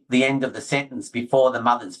hear the end of the sentence before the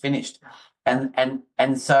mother's finished. And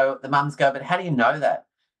so the mums go, but how do you know that?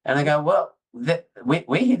 And I go, well,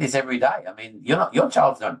 we hear this every day. I mean, your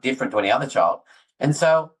child's not different to any other child. And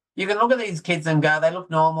so you can look at these kids and go, they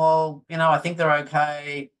look normal, I think they're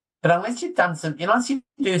okay. But unless you've done unless you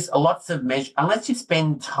do lots of measure, unless you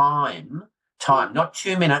spend time, not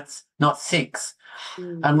 2 minutes, not 6,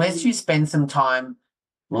 unless you spend some time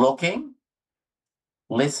looking,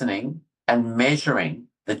 listening, and measuring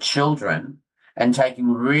the children and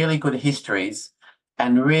taking really good histories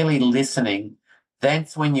and really listening,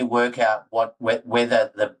 that's when you work out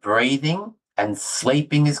whether the breathing and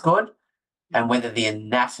sleeping is good. and whether the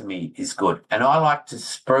anatomy is good. And I like to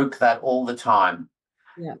spruik that all the time.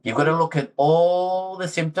 Yeah. You've got to look at all the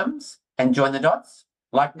symptoms and join the dots,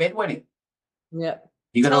 like bedwetting. Yeah.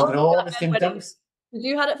 You've got to Tell look us at all about the bedwetting. symptoms.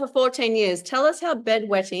 You had it for 14 years. Tell us how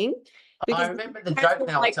bedwetting, I because remember the joke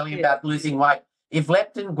now I'll tell you about losing weight. If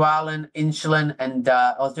leptin, ghrelin, insulin, and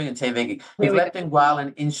I was doing a TV gig. If leptin,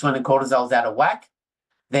 ghrelin, insulin, and cortisol's out of whack,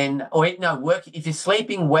 then, if you're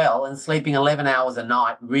sleeping well and sleeping 11 hours a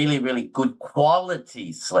night, really, really good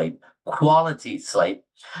quality sleep,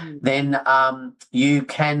 then you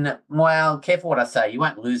can, well, careful what I say, you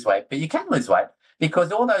won't lose weight, but you can lose weight because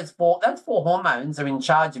all those four hormones are in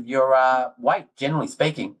charge of your weight, generally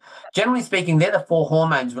speaking. Generally speaking, they're the four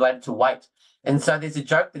hormones related to weight. And so there's a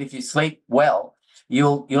joke that if you sleep well,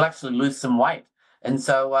 you'll actually lose some weight. And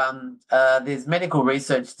so there's medical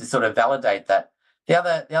research to sort of validate that. The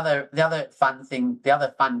other fun thing, the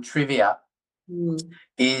other fun trivia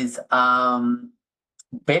is bedwetting.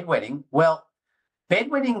 Well,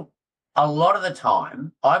 bedwetting, a lot of the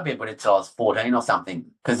time, I bedwetted till I was 14 or something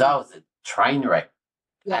because I was a train wreck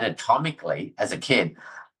anatomically as a kid.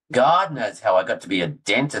 God knows how I got to be a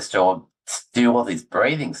dentist or do all this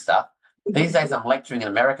breathing stuff. These days I'm lecturing in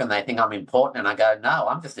America and they think I'm important and I go, no,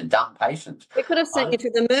 I'm just a dumb patient. They could have sent you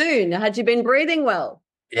to the moon had you been breathing well.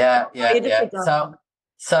 Yeah.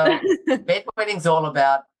 So bedwetting's all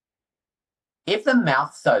about if the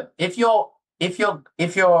mouth soap, if your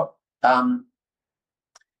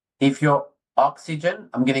oxygen,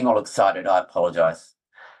 I'm getting all excited, I apologize.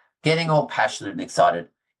 Getting all passionate and excited.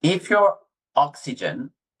 If your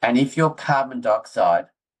oxygen and if your carbon dioxide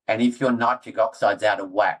and if your nitric oxide's out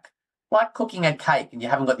of whack, like cooking a cake and you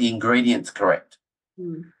haven't got the ingredients correct.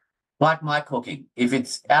 Like my cooking, if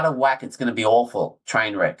it's out of whack, it's going to be awful.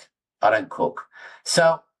 Train wreck. I don't cook.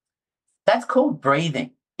 So that's called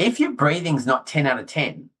breathing. If your breathing's not 10 out of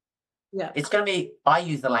 10, it's going to be, I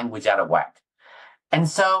use the language out of whack. And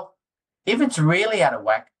so if it's really out of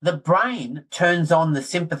whack, the brain turns on the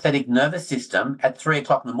sympathetic nervous system at 3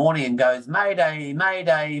 o'clock in the morning and goes, Mayday,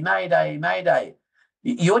 Mayday, Mayday, Mayday.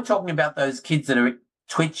 You're talking about those kids that are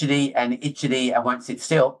twitchity and itchity and won't sit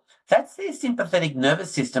still. That's their sympathetic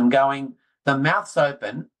nervous system going, the mouth's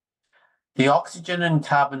open, the oxygen and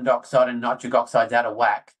carbon dioxide and nitric oxide's out of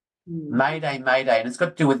whack. Mayday, Mayday. And it's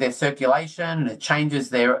got to do with their circulation and it changes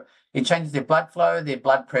their blood flow, their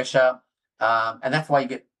blood pressure. And that's why you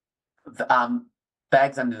get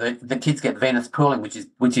bags under the kids get venous pooling,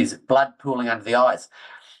 which is blood pooling under the eyes.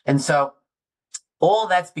 And so all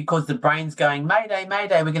that's because the brain's going, Mayday,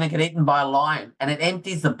 Mayday, we're going to get eaten by a lion. And it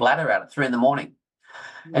empties the bladder out at 3 a.m.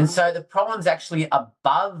 And so the problem's actually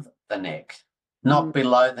above the neck, not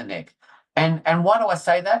below the neck. And why do I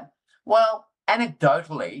say that? Well,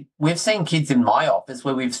 anecdotally, we've seen kids in my office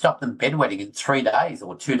where we've stopped them bedwetting in 3 days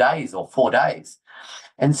or 2 days or 4 days.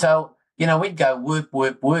 And so, we'd go whoop,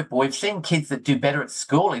 whoop, whoop. We've seen kids that do better at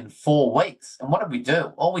school in 4 weeks. And what did we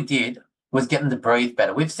do? All we did was get them to breathe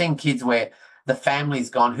better. We've seen kids where the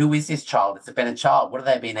family's gone, who is this child? It's a better child. What have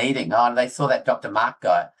they been eating? Oh, they saw that Dr. Mark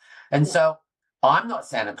guy. And so I'm not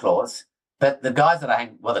Santa Claus, but the guys I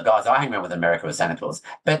hang around with in America are Santa Claus.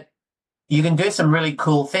 But you can do some really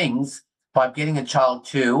cool things by getting a child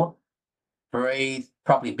to breathe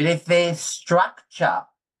properly. But if their structure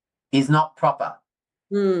is not proper,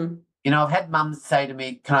 I've had mums say to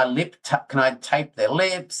me, can I tape their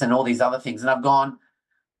lips and all these other things? And I've gone,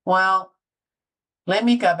 well, let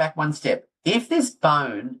me go back one step. If this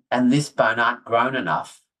bone and this bone aren't grown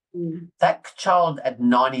enough, that child at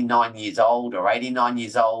 99 years old or 89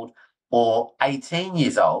 years old or 18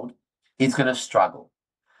 years old is going to struggle.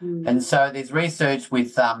 And so there's research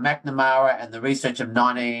with McNamara and the research of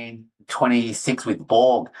 1926 with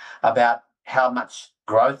Borg about how much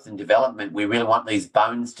growth and development we really want these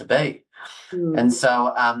bones to be. And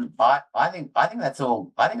so I think that's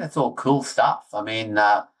all cool stuff. I mean,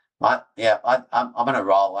 I'm on a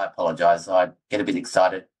roll. I apologize. I get a bit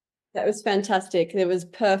excited. That was fantastic. It was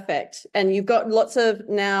perfect. And you've got lots of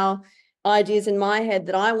now ideas in my head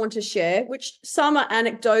that I want to share, which some are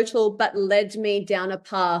anecdotal, but led me down a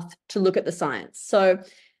path to look at the science. So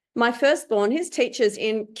my firstborn, his teachers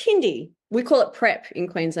in kindy, we call it prep in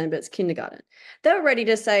Queensland, but it's kindergarten. They were ready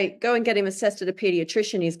to say, go and get him assessed at a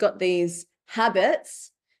pediatrician. He's got these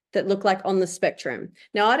habits that look like on the spectrum.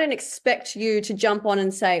 Now, I don't expect you to jump on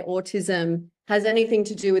and say autism has anything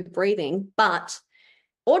to do with breathing, but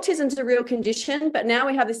autism's a real condition. But now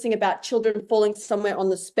we have this thing about children falling somewhere on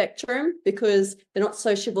the spectrum because they're not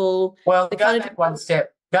sociable. Well, go back one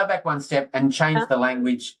step and change the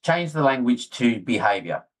language to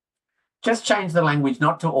behavior. just change the language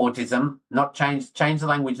not to autism, not change the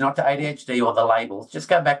language not to ADHD or the labels. Just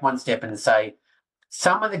go back one step and say,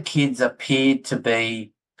 some of the kids appear to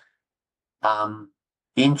be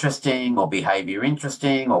interesting, or behavior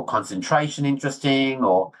interesting, or concentration interesting,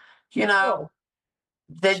 or, Sure.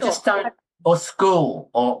 they Sure. just don't, or school,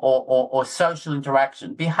 or social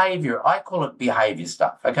interaction, behavior. I call it behavior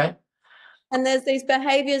stuff, okay? And there's these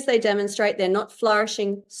behaviors they demonstrate. They're not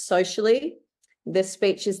flourishing socially. Their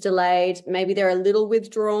speech is delayed. Maybe they're a little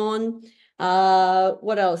withdrawn.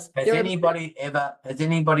 What else? Has anybody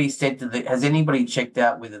said has anybody checked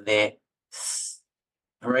out whether they're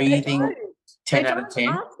breathing 10 out of 10?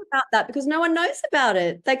 Ask about that because no one knows about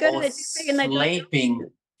it. They go to their GP and they don't. Sleeping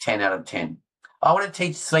 10 out of 10. I want to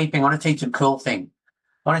teach sleeping. I want to teach a cool thing.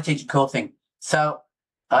 So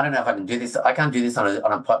I don't know if I can do this. I can't do this on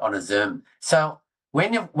a Zoom. So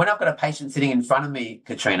when I've got a patient sitting in front of me,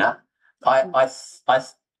 Katrina, I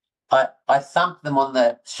thump them on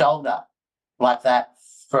the shoulder like that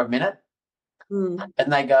for a minute, and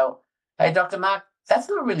they go, "Hey, Dr. Mark, that's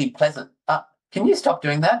not really pleasant. Can you stop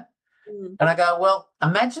doing that?" And I go, "Well,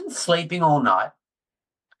 imagine sleeping all night,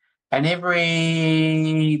 and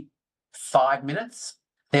every 5 minutes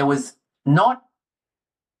there was not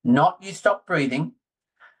you stop breathing,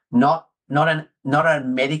 not a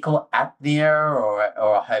medical apnea or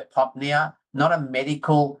a hypopnea, not a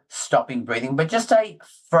medical stopping breathing, but just a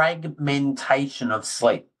fragmentation of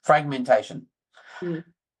sleep. Fragmentation.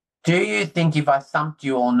 Do you think if I thumped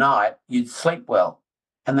you all night, you'd sleep well?"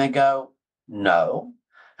 And they go, "No."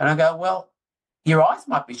 And I go, "Well, your eyes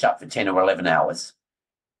might be shut for 10 or 11 hours,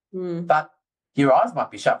 but your eyes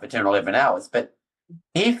might be shut for 10 or 11 hours. But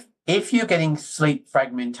if you're getting sleep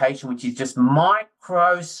fragmentation, which is just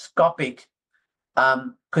microscopic,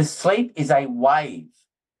 because sleep is a wave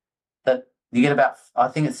that you get about, I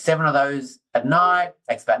think it's 7 of those at night,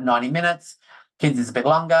 takes about 90 minutes. Kids is a bit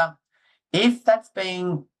longer. If that's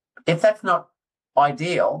not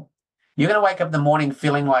ideal, you're going to wake up in the morning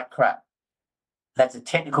feeling like crap. That's a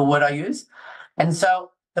technical word I use. And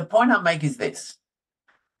so the point I make is this.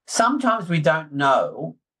 Sometimes we don't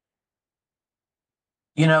know,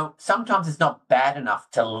 sometimes it's not bad enough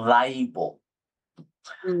to label.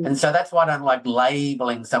 And so that's why I don't like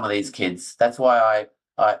labeling some of these kids. That's why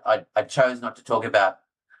I chose not to talk about,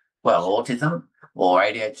 autism or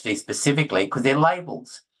ADHD specifically, because they're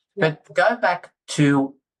labels. Yeah. But go back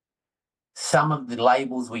to some of the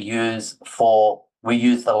labels we use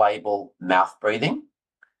the label mouth breathing.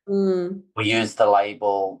 We use the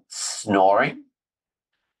label snoring.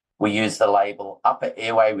 We use the label upper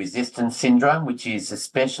airway resistance syndrome, which is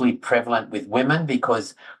especially prevalent with women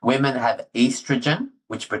because women have estrogen,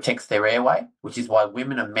 which protects their airway, which is why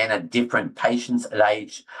women and men are different patients at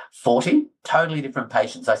age 40, totally different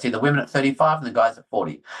patients. I see the women at 35 and the guys at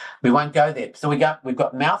 40. We won't go there. So we've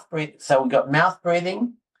got mouth breathing. So we've got mouth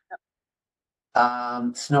breathing,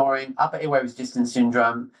 snoring, upper airway resistance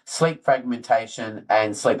syndrome, sleep fragmentation,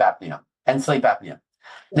 and sleep apnea.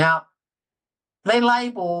 Now, they're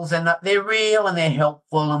labels and they're real and they're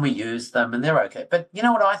helpful and we use them and they're okay. But you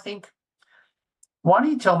know what I think? Why don't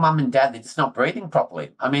you tell mum and dad they're just not breathing properly?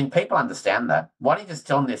 I mean, people understand that. Why don't you just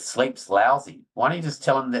tell them their sleep's lousy? Why don't you just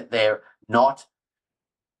tell them that they're not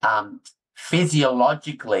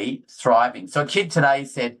physiologically thriving? So a kid today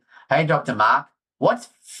said, "Hey, Dr. Mark, what's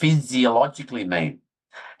physiologically mean?"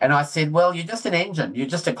 And I said, "Well, you're just an engine. You're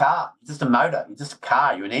just a car. You're just a motor. You're just a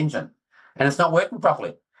car. You're an engine. And it's not working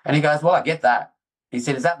properly." And he goes, "Well, I get that." He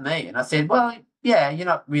said, "Is that me?" And I said, "Well, yeah, you're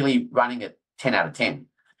not really running at 10 out of 10.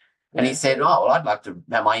 And he said, "Oh, well, I'd like to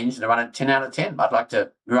have my engine to run at 10 out of 10. I'd like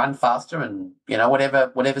to run faster and,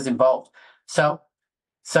 whatever's involved." So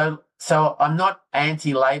I'm not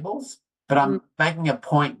anti-labels, but I'm making a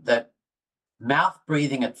point that mouth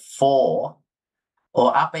breathing at 4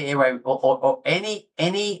 or upper airway or any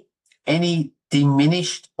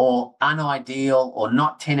diminished or unideal or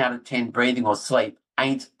not 10 out of 10 breathing or sleep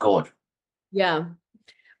ain't good. Yeah.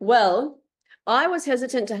 Well, I was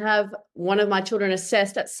hesitant to have one of my children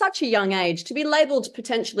assessed at such a young age to be labelled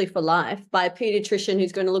potentially for life by a pediatrician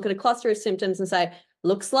who's going to look at a cluster of symptoms and say,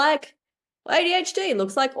 looks like ADHD,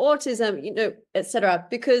 looks like autism, etc.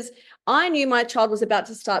 Because I knew my child was about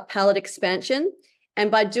to start palate expansion. And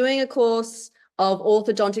by doing a course of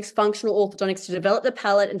orthodontics, functional orthodontics to develop the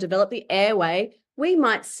palate and develop the airway, we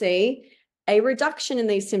might see a reduction in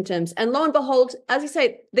these symptoms. And lo and behold, as you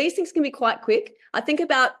say, these things can be quite quick. I think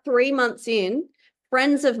about 3 months in,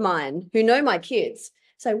 friends of mine who know my kids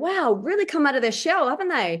say, wow, really come out of their shell, haven't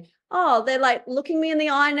they? Oh, they're like looking me in the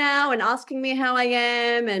eye now and asking me how I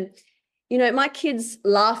am. And, my kids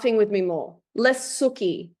laughing with me more, less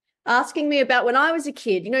sooky, asking me about when I was a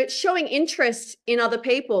kid, showing interest in other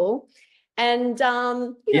people and,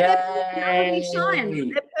 their personality shines.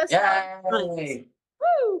 Yay! Their personality shines. Yay!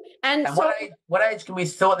 Woo! And And so, what age can we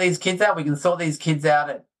sort these kids out? We can sort these kids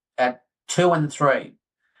out at 2 and 3.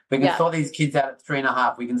 We can yeah, sort these kids out at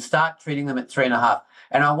 3.5. We can start treating them at 3.5.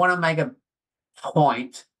 And I want to make a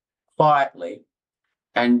point quietly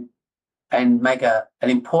and make an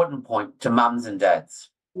important point to mums and dads.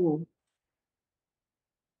 mm,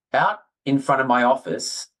 Out in front of my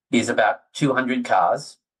office is about 200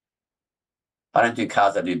 cars. I don't do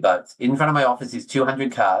cars, I do boats. In front of my office is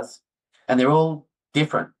 200 cars, and they're all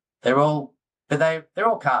different. They're all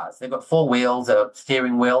cars. They've got 4 wheels, a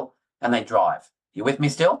steering wheel, and they drive. You with me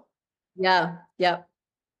still? yeah, yeah.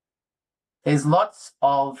 There's lots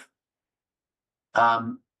of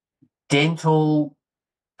dental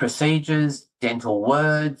procedures, dental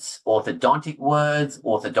words,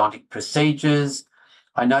 orthodontic procedures.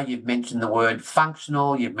 I know you've mentioned the word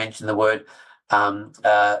functional. You've mentioned the word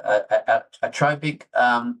atropic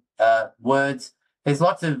words. There's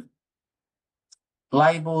lots of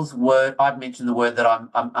labels. I've mentioned the word that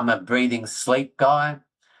I'm a breathing sleep guy.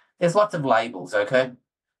 There's lots of labels. Okay.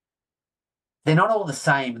 They're not all the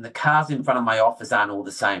same, and the cars in front of my office aren't all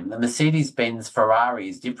the same. The Mercedes-Benz Ferrari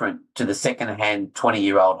is different to the second-hand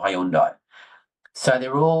 20-year-old Hyundai. So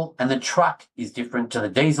they're all, and the truck is different to the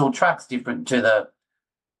diesel truck's different to the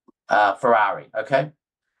Ferrari, okay?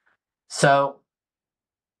 So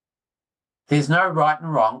there's no right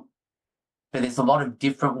and wrong, but there's a lot of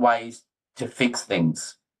different ways to fix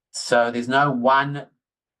things. So there's no one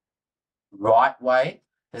right way.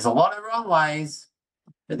 There's a lot of wrong ways,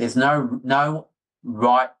 but there's no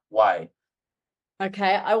right way.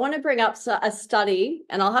 Okay, I want to bring up a study,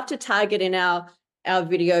 and I'll have to tag it in our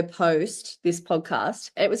video post, this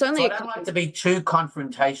podcast. It was only. So I don't like to be too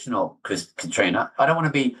confrontational, Katrina. I don't want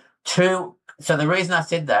to be too. So the reason I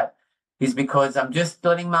said that is because I'm just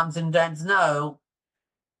letting mums and dads know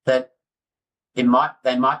that they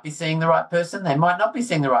might be seeing the right person. They might not be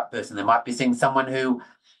seeing the right person. They might be seeing someone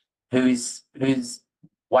whose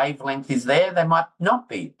wavelength is there. They might not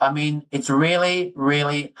be. I mean, it's really,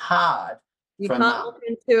 really hard. You can't walk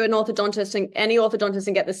into an orthodontist and any orthodontist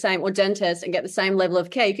and get the same, or dentist and get the same level of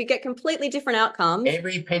care. You could get completely different outcomes.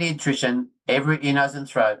 Every pediatrician, every ear, nose and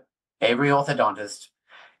throat, every orthodontist,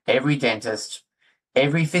 every dentist,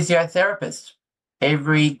 every physiotherapist,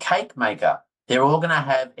 every cake maker, they're all going to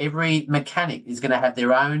have, every mechanic is going to have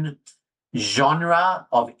their own genre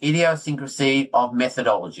of idiosyncrasy of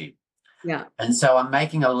methodology. Yeah. And so I'm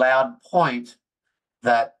making a loud point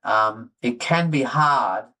that it can be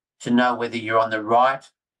hard to know whether you're on the right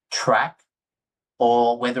track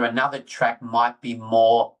or whether another track might be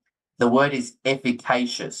more, the word is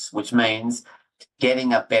efficacious, which means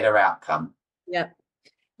getting a better outcome. Yeah.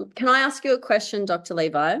 Can I ask you a question, Dr.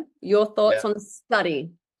 Levi? Your thoughts on the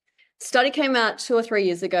study? Study came out 2 or 3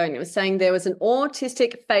 years ago, and it was saying there was an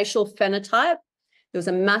autistic facial phenotype. There was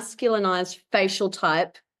a masculinized facial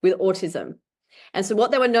type with autism. And so what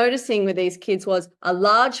they were noticing with these kids was a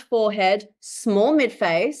large forehead, small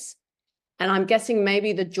midface, and I'm guessing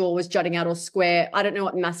maybe the jaw was jutting out or square. I don't know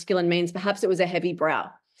what masculine means. Perhaps it was a heavy brow.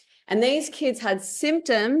 And these kids had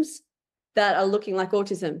symptoms that are looking like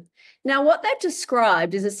autism. Now, what they've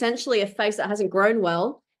described is essentially a face that hasn't grown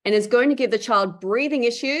well and is going to give the child breathing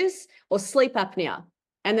issues or sleep apnea.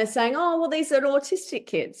 And they're saying, oh, well, these are autistic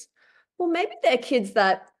kids. Well, maybe they're kids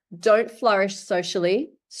that don't flourish socially,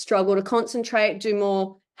 struggle to concentrate, do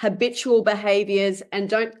more habitual behaviors, and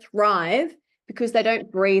don't thrive because they don't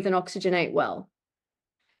breathe and oxygenate well.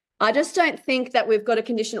 I just don't think that we've got a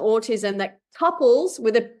condition, autism, that couples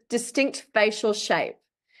with a distinct facial shape.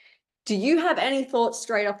 Do you have any thoughts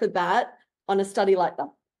straight off the bat on a study like that?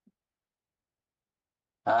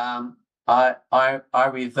 I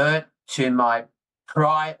revert to my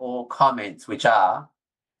prior comments, which are,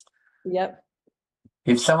 Yep.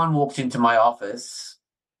 If someone walks into my office,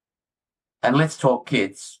 and let's talk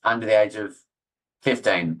kids under the age of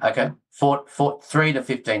 15, okay? 3 to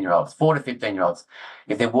 15-year-olds, 4 to 15-year-olds.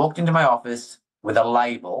 If they walked into my office with a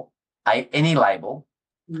label, any label,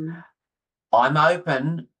 I'm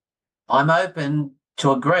open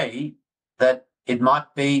to agree that it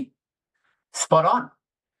might be spot on.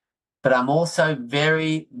 But I'm also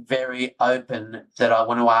very, very open that I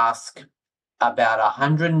want to ask about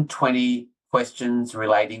 120 questions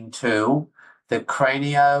relating to the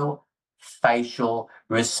craniofacial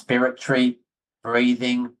respiratory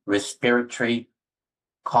breathing respiratory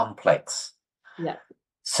complex. Yeah.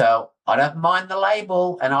 So I don't mind the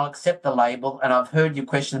label, and I'll accept the label. And I've heard your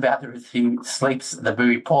question about the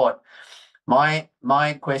report. My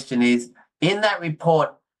question is, in that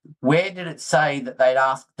report, where did it say that they'd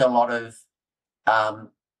asked a lot of,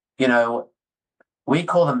 you know, we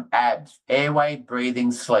call them ABS, airway,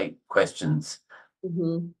 breathing, sleep questions.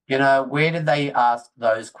 Mm-hmm. You know, where did they ask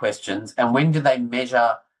those questions, and when did they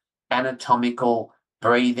measure anatomical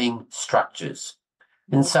breathing structures?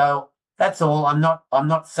 And so that's all. I've got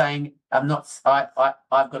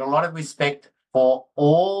a lot of respect for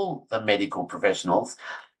all the medical professionals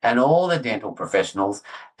and all the dental professionals,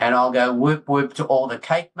 and I'll go whoop whoop to all the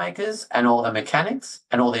cake makers and all the mechanics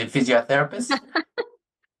and all the physiotherapists.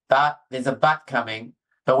 But there's a but coming.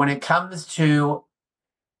 But when it comes to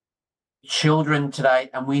children today,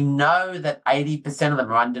 and we know that 80% of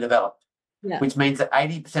them are underdeveloped, which means that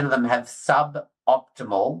 80% of them have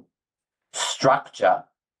suboptimal structure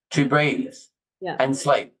to breathe and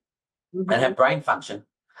sleep and have brain function,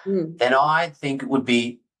 then I think it would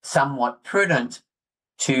be somewhat prudent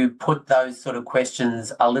to put those sort of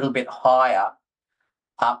questions a little bit higher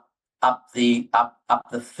up the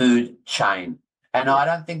food chain. And I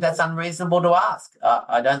don't think that's unreasonable to ask.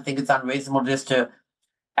 I don't think it's unreasonable just to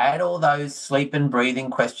add all those sleep and breathing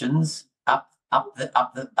questions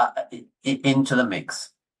into the mix.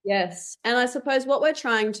 Yes. And I suppose what we're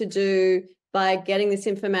trying to do by getting this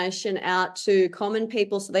information out to common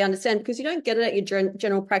people so they understand, because you don't get it at your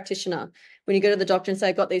general practitioner. When you go to the doctor and say,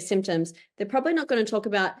 I've got these symptoms, they're probably not going to talk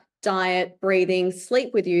about diet, breathing,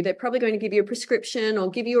 sleep with you. They're probably going to give you a prescription or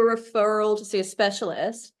give you a referral to see a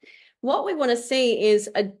specialist. What we want to see is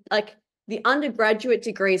like the undergraduate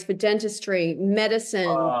degrees for dentistry, medicine.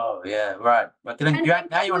 Oh, yeah, right.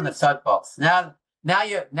 Now you're on the soapbox. Now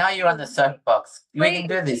you're on the soapbox. We can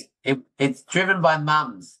do this. It's driven by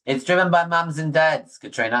mums. It's driven by mums and dads,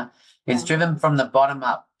 Katrina. It's driven from the bottom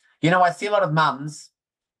up. You know, I see a lot of mums.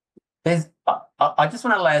 I just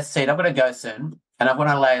want to lay a seed. I'm going to go soon, and I want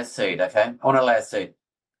to lay a seed, okay? I want to lay a seed.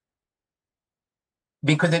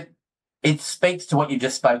 Because it speaks to what you've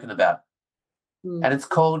just spoken about. And it's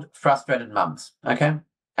called frustrated mums, okay?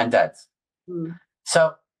 And dads.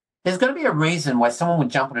 So there's got to be a reason why someone would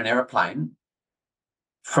jump on an aeroplane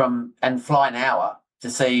and fly an hour to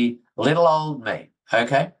see little old me,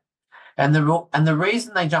 okay? And the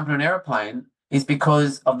reason they jump on an aeroplane is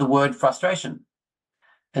because of the word frustration.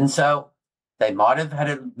 And so they might have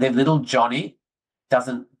had their little Johnny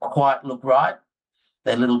doesn't quite look right.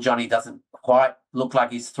 Their little Johnny doesn't quite look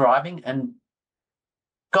like he's thriving. And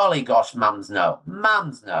golly gosh, mums know.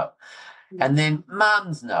 And then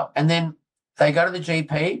mums know. And then they go to the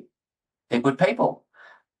GP. They're good people.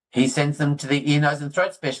 He sends them to the ear, nose, and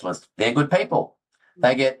throat specialist. They're good people.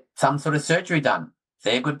 They get some sort of surgery done.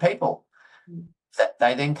 They're good people.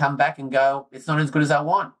 They then come back and go, it's not as good as I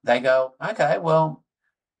want. They go, okay, well,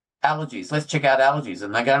 allergies. Let's check out allergies.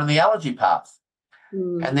 And they go on the allergy path.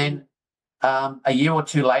 And then a year or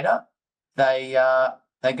two later, they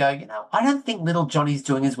go, you know, I don't think little Johnny's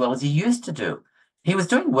doing as well as he used to do. He was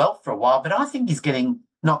doing well for a while, but I think he's getting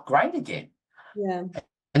not great again. Yeah.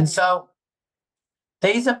 And so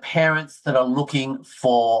these are parents that are looking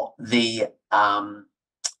for the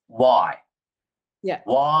why. Yeah.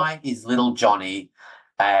 Why is little Johnny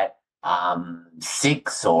at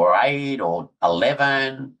 6 or 8 or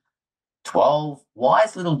 11, 12? Why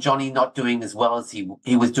is little Johnny not doing as well as he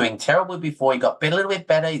was doing terribly before? He got a little bit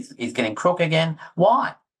better. He's getting crook again.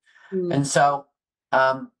 Why? And so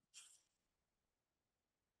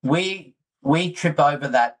we trip over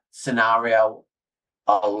that scenario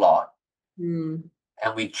a lot, and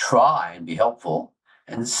we try and be helpful.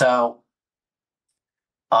 And so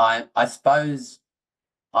I suppose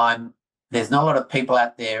there's not a lot of people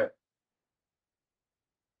out there.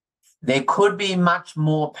 There could be much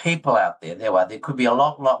more people out there. There could be a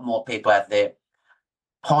lot more people out there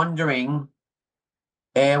pondering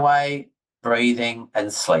airway, breathing,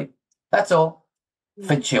 and sleep. That's all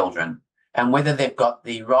for children. And whether they've got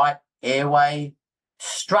the right airway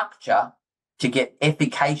structure to get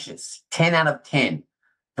efficacious 10 out of 10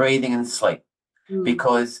 breathing and sleep.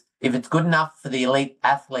 Because if it's good enough for the elite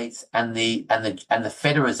athletes and the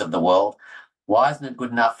Federers of the world, why isn't it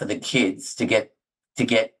good enough for the kids to get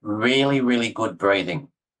really, really good breathing?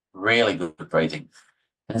 Really good breathing.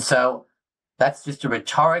 And so that's just a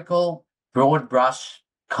rhetorical, broad brush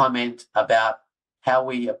comment about how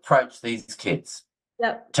we approach these kids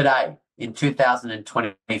today in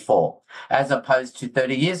 2024, as opposed to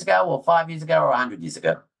 30 years ago or 5 years ago or 100 years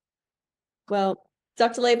ago. Well,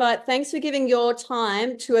 Dr. Levi, thanks for giving your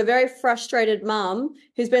time to a very frustrated mum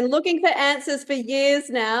who's been looking for answers for years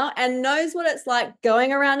now and knows what it's like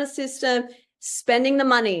going around a system, spending the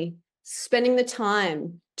money, spending the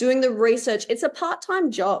time, doing the research. It's a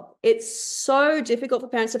part-time job. It's so difficult for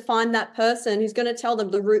parents to find that person who's going to tell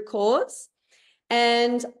them the root cause.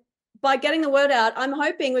 And by getting the word out, I'm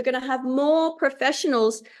hoping we're going to have more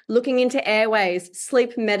professionals looking into airways,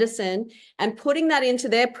 sleep medicine, and putting that into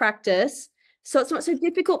their practice. So it's not so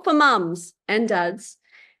difficult for mums and dads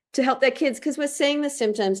to help their kids, because we're seeing the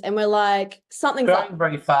symptoms and we're like, something's growing up.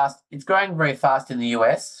 very fast. It's growing very fast in the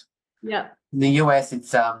US. Yeah. In the US,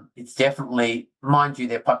 it's definitely, mind you,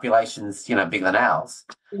 their population's bigger than ours,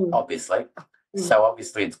 obviously. So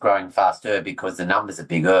obviously it's growing faster because the numbers are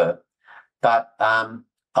bigger. But I've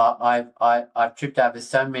tripped over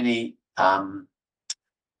so many. No,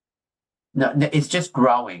 it's just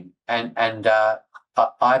growing, and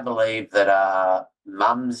I believe that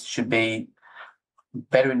mums should be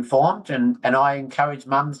better informed, and I encourage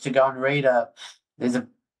mums to go and read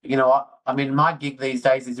my gig these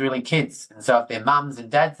days is really kids, and so if they're mums and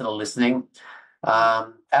dads that are listening,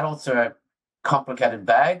 adults are a complicated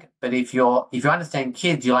bag, but if you understand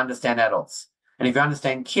kids, you'll understand adults, and if you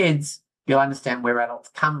understand kids, you'll understand where adults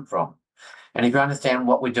come from, and if you understand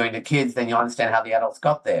what we're doing to kids, then you'll understand how the adults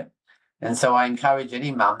got there. And so I encourage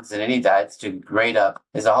any mums and any dads to read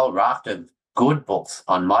there's a whole raft of good books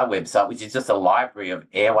on my website, which is just a library of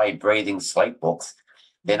airway, breathing, sleep books.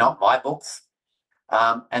 They're not my books.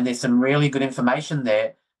 And there's some really good information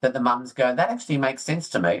there that the mums go, that actually makes sense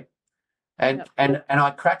to me. And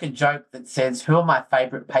I crack a joke that says, who are my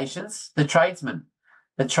favourite patients? The tradesmen.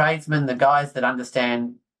 The guys that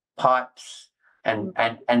understand pipes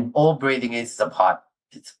and all breathing is a pipe.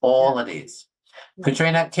 It's all it is.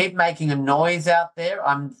 Katrina, keep making a noise out there.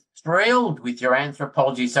 I'm thrilled with your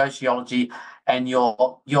anthropology, sociology, and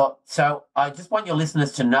so I just want your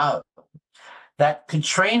listeners to know that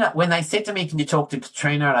Katrina, when they said to me, can you talk to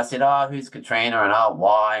Katrina? And I said, oh, who's Katrina? And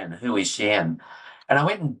why? And who is she? And I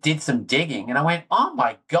went and did some digging and I went, oh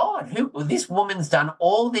my God, this woman's done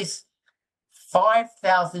all this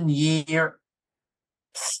 5,000-year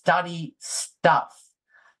study stuff.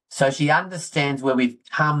 So she understands where we've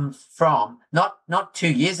come from, not 2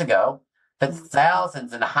 years ago, but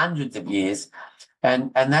thousands and hundreds of years.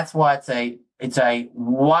 And that's why it's a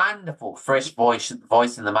wonderful fresh voice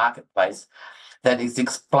in the marketplace that is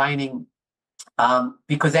explaining,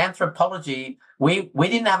 because anthropology, we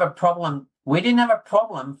didn't have a problem. We didn't have a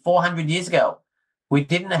problem 400 years ago. We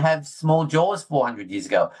didn't have small jaws 400 years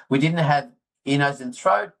ago. We didn't have ear, nose, and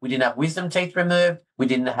throat. We didn't have wisdom teeth removed. We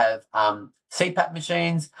didn't have CPAP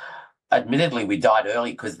machines. Admittedly, we died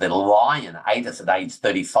early because the lion ate us at age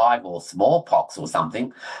 35 or smallpox or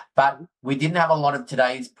something, but we didn't have a lot of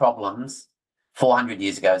today's problems 400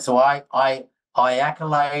 years ago. So I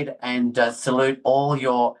accolade and salute all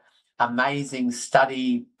your amazing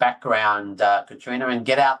study background, Katrina, and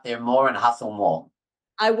get out there more and hustle more.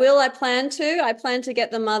 I will. I plan to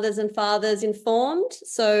get the mothers and fathers informed.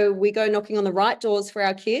 So we go knocking on the right doors for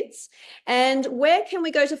our kids. And where can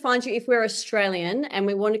we go to find you if we're Australian and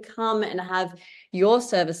we want to come and have your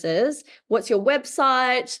services? What's your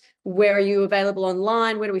website? Where are you available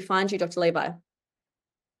online? Where do we find you, Dr. Levi?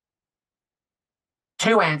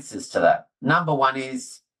 Two answers to that. Number one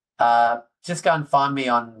is just go and find me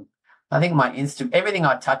on, I think my Instagram, everything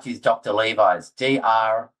I touch is Dr. Levi's,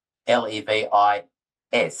 DRLEVI.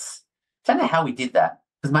 Don't know how we did that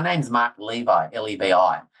because my name's Mark Levi,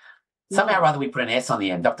 Levi. Somehow or other we put an S on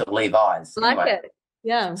the end, Dr. Levi's. I like it.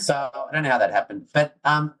 Yeah. So I don't know how that happened. But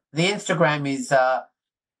the Instagram is,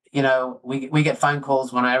 we get phone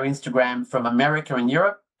calls on our Instagram from America and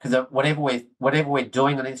Europe because whatever we're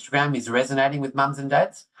doing on Instagram is resonating with mums and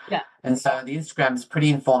dads. Yeah. And so the Instagram is pretty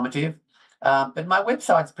informative. But my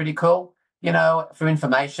website's pretty cool, for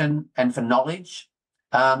information and for knowledge.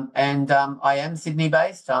 I am Sydney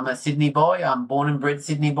based. I'm a Sydney boy. I'm born and bred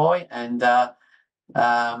Sydney boy, and and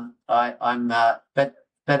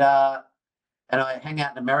I hang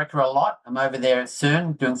out in America a lot. I'm over there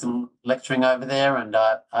soon doing some lecturing over there, and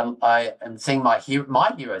I am seeing my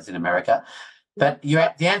heroes in America. But the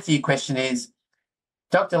answer to your question is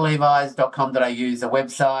drlevis.com.au is a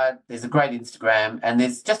website. There's a great Instagram, and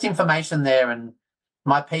there's just information there, and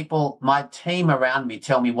my team around me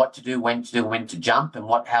tell me what to do, when to jump, and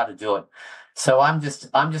how to do it. So I'm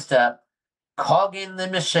just a cog in the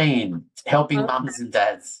machine, helping mums and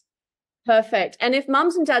dads. Perfect. And if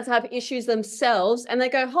mums and dads have issues themselves and they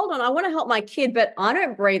go, hold on, I want to help my kid, but I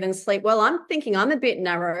don't breathe and sleep well, I'm thinking I'm a bit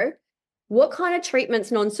narrow. What kind of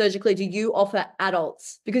treatments non-surgically do you offer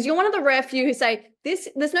adults? Because you're one of the rare few who say there's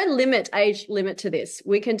no age limit to this.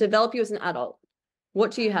 We can develop you as an adult.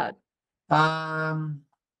 What do you have?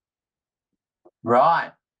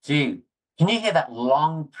 Right. Gee, can you hear that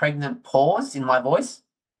long pregnant pause in my voice?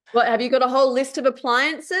 What, have you got a whole list of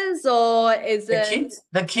appliances, or is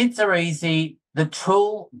The kids are easy. the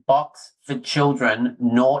toolbox for children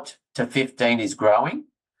 0 to 15 is growing.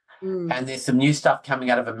 And there's some new stuff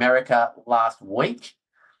coming out of America last week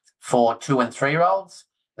for 2 and 3-year-olds.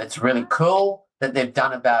 That's really cool that they've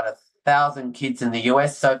done about 1,000 kids in the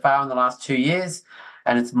US so far in the last 2 years.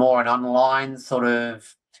 And it's more an online sort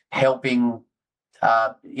of helping,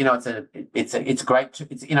 it's great.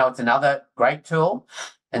 It's another great tool.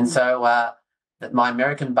 And so my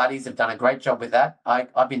American buddies have done a great job with that.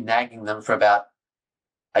 I've been nagging them for about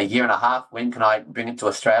a year and a half. When can I bring it to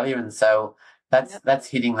Australia? And so that's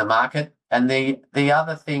hitting the market. And the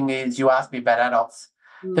other thing is, you asked me about adults.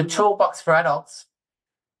 The toolbox for adults.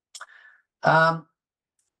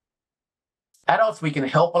 Adults, we can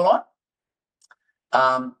help a lot.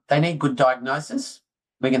 They need good diagnosis.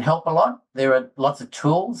 We can help a lot. There are lots of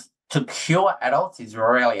tools. To cure adults is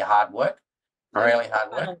really hard work. Really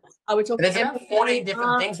hard work. Are we talking? There's about 40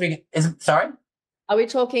 different things we can. Sorry? Are we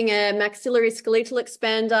talking a maxillary skeletal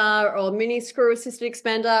expander or mini screw assisted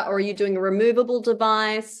expander, or are you doing a removable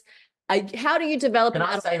device? How do you develop? Can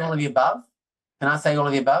I say all of the above?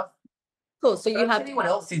 Cool. So you have. What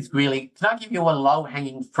else is really? Can I give you a low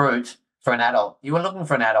hanging fruit for an adult? You were looking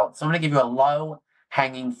for an adult, so I'm going to give you a low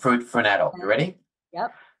hanging fruit for an adult. You ready?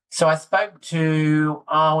 Yep. So I spoke to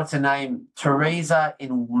what's her name, Teresa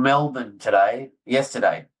in Melbourne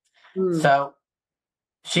yesterday. So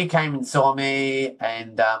she came and saw me,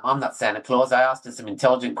 and I'm not Santa Claus. I asked her some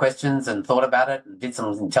intelligent questions and thought about it and did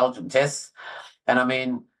some intelligent tests. And I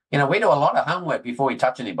mean, we do a lot of homework before we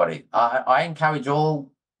touch anybody. I encourage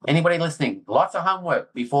anybody listening, lots of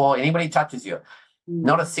homework before anybody touches you,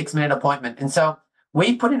 not a 6-minute appointment. And so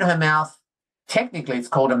we put in her mouth, technically it's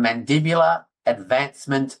called a mandibular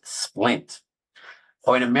advancement splint.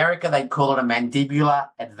 Or in America, they call it a mandibular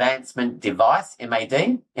advancement device,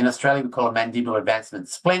 MAD. In Australia, we call it a mandibular advancement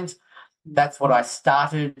splint. That's what I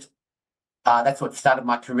started. That's what started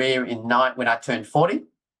my career when I turned 40,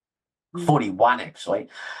 41 actually.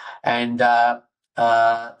 And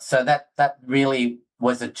so that really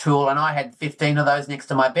was a tool. And I had 15 of those next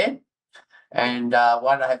to my bed. And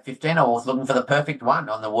why did I have 15? I was looking for the perfect one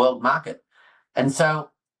on the world market. And so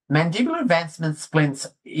mandibular advancement splints,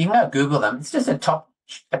 you can go Google them. It's just a top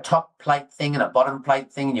plate thing and a bottom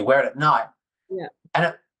plate thing, and you wear it at night. Yeah.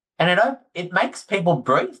 And it makes people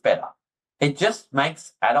breathe better. It just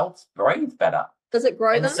makes adults breathe better. Does it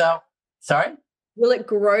grow them? So, sorry? Will it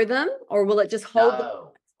grow them, or will it just hold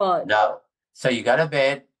them? No. So you go to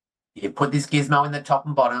bed, you put this gizmo in the top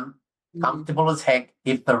and bottom, comfortable as heck.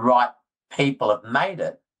 If the right people have made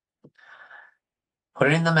it, put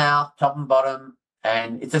it in the mouth, top and bottom,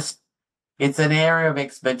 and it's an area of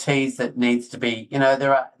expertise that needs to be,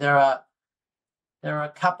 there are a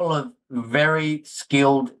couple of very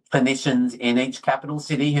skilled clinicians in each capital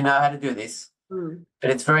city who know how to do this, but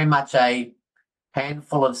it's very much a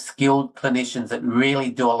handful of skilled clinicians that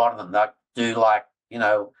really do a lot of them. They do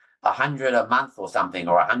 100 a month or something,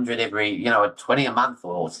 or 100 every, 20 a month,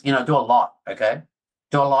 or, do a lot, okay?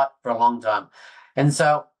 Do a lot for a long time. And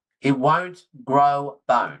so it won't grow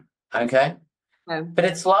bone, okay? But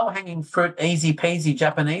it's low-hanging fruit, easy peasy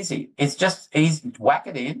Japanesey. It's just easy. Whack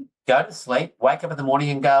it in, go to sleep, wake up in the morning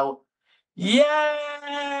and go,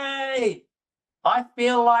 yay! I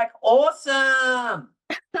feel like awesome.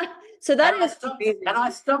 So that and is I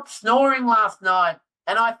stopped snoring last night,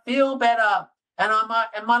 and I feel better, and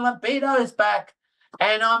my libido's back,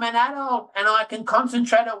 and I'm an adult, and I can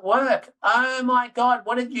concentrate at work. Oh my God,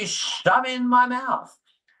 what did you shove in my mouth?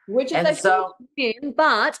 Which is actually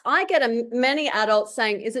but I get many adults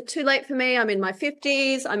saying, is it too late for me? I'm in my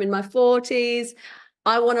 50s, I'm in my 40s.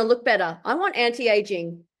 I want to look better. I want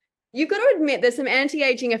anti-aging. You've got to admit there's some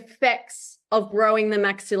anti-aging effects of growing the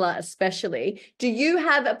maxilla especially. Do you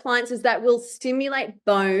have appliances that will stimulate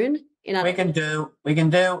bone? When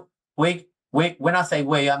I say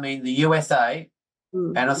we, I mean the USA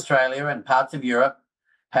and Australia and parts of Europe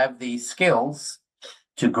have the skills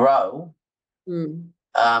to grow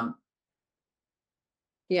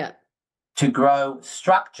to grow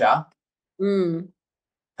structure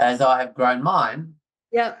as I have grown mine.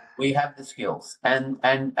 Yeah, we have the skills, and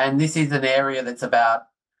this is an area that's about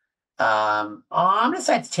I'm going to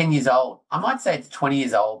say it's 10 years old. I might say it's 20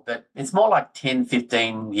 years old, but it's more like 10,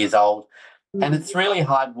 15 years old, and it's really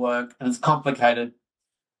hard work and it's complicated,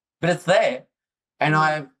 but it's there. And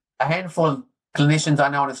I have a handful of clinicians I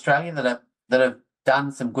know in Australia that have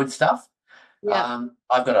done some good stuff. Yeah.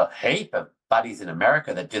 I've got a heap of buddies in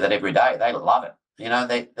America that do that every day. They love it.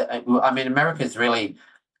 America's really,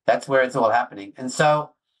 that's where it's all happening. And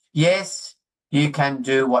so, yes, you can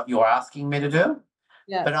do what you're asking me to do,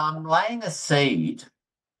 but I'm laying a seed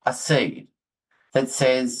that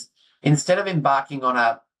says instead of embarking on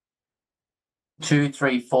a 2,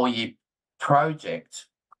 3, 4 year project,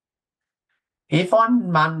 if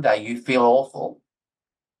on Monday you feel awful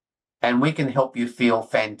and we can help you feel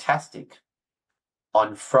fantastic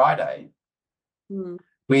on Friday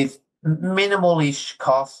with minimal-ish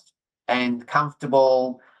cost and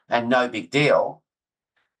comfortable and no big deal,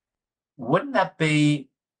 wouldn't that be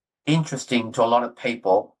interesting to a lot of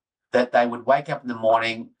people, that they would wake up in the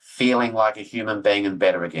morning feeling like a human being and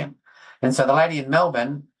better again? And so the lady in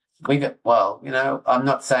Melbourne, I'm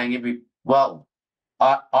not saying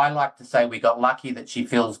I like to say we got lucky that she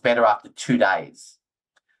feels better after 2 days.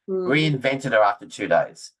 Reinvented her after 2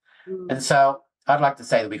 days. And so I'd like to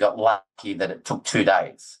say that we got lucky that it took 2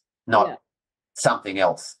 days, not something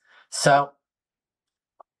else. So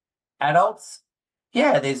adults,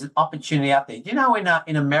 there's an opportunity out there. You know,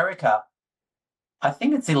 in America, I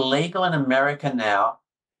think it's illegal in America now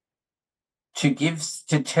to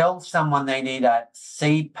tell someone they need a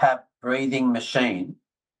CPAP breathing machine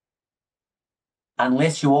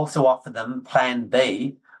unless you also offer them Plan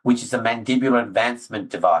B, which is a mandibular advancement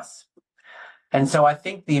device. And so I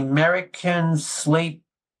think the American Sleep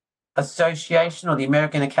Association, or the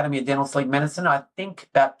American Academy of Dental Sleep Medicine, I think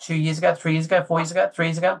about 2 years ago, 3 years ago, 4 years ago, 3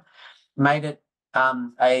 years ago, made it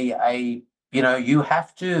you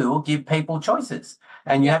have to give people choices,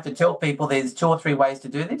 and you have to tell people there's 2 or 3 ways to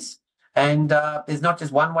do this, and there's not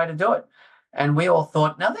just one way to do it. And we all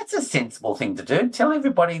thought, no, that's a sensible thing to do. Tell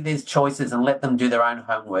everybody there's choices and let them do their own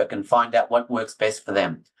homework and find out what works best for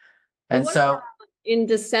them. And so in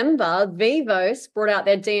December, Vivos brought out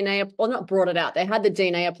their DNA, or not brought it out, they had the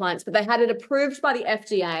DNA appliance, but they had it approved by the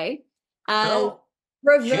FDA as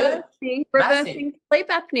reversing sleep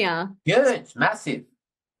apnea. Huge, massive,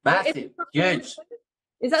 huge.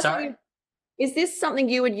 Is that is this something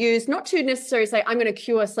you would use, not to necessarily say, I'm going to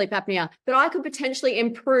cure sleep apnea, but I could potentially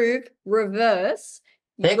reverse?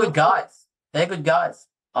 They're good guys. They're good guys.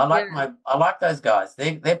 I like those guys.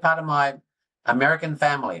 They're part of my American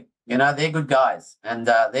family. You know, they're good guys, and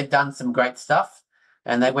they've done some great stuff.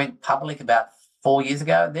 And they went public about 4 years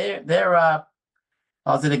ago. I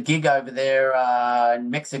was at a gig over there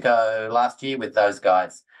in Mexico last year with those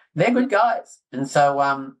guys. They're good guys, and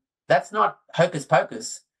so that's not hocus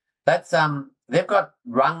pocus. That's they've got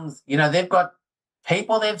rungs. You know, they've got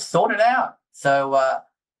people they've sorted out. So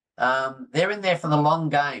they're in there for the long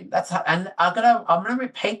game. And I'm gonna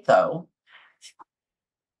repeat though.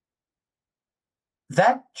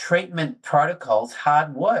 That treatment protocol's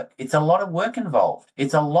hard work. It's a lot of work involved.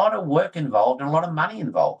 It's a lot of work involved and a lot of money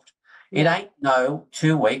involved. It ain't no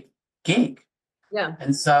 2-week gig. Yeah.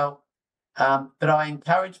 And so, but I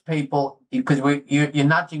encourage people, because you're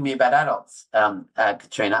nudging me about adults,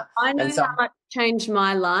 Katrina. I know how much changed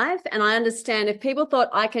my life, and I understand if people thought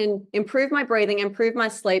I can improve my breathing, improve my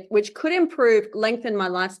sleep, which could lengthen my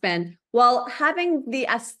lifespan, while having the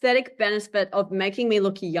aesthetic benefit of making me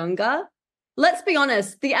look younger. Let's be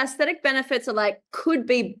honest, the aesthetic benefits could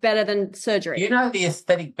be better than surgery. You know the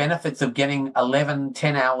aesthetic benefits of getting 11,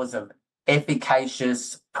 10 hours of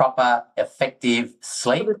efficacious, proper, effective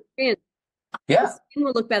sleep? The skin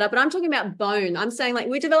will look better, but I'm talking about bone. I'm saying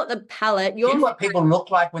we develop the palate. You know what people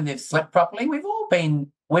look like when they've slept properly? We've all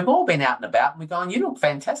been out and about, and we're going, you look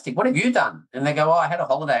fantastic. What have you done? And they go, I had a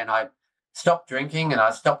holiday and I stopped drinking and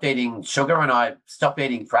I stopped eating sugar and I stopped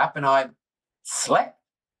eating crap and I slept.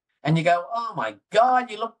 And you go, oh my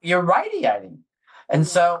God, you're radiating. And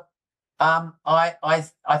so I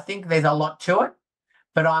think there's a lot to it,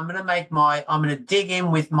 but I'm going to dig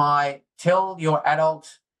in with my tell your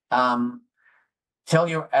adult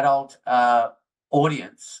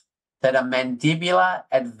audience that a mandibular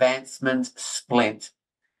advancement splint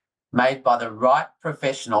made by the right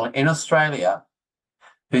professional in Australia,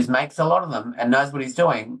 who makes a lot of them and knows what he's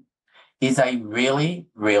doing, is a really,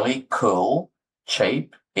 really cool,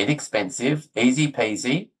 cheap, inexpensive, easy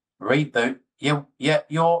peasy reboot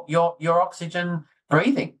your oxygen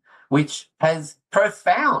breathing, which has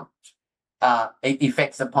profound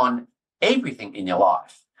effects upon everything in your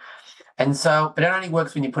life. And so, but it only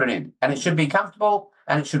works when you put it in, and it should be comfortable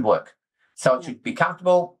and it should work. So it should be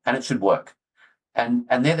comfortable and it should work. And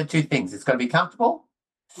they're the two things. It's got to be comfortable,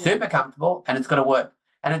 super comfortable, and it's got to work.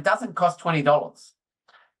 And it doesn't cost $20.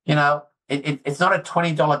 You know, it's not a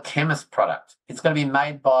 $20 chemist product. It's going to be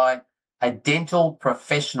made by a dental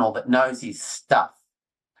professional that knows his stuff.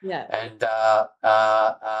 Yeah. And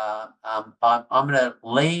I'm going to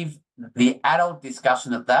leave the adult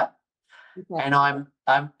discussion at that. Okay. And I'm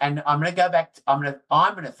going to go back. I'm going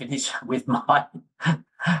to finish with my. I'm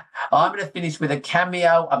going to finish with a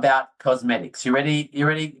cameo about cosmetics. You ready? You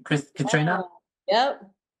ready, Katrina? Yep.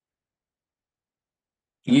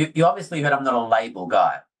 you obviously heard I'm not a label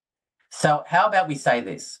guy. So how about we say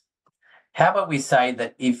this? How about we say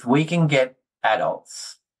that if we can get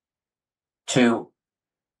adults to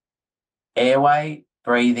airway,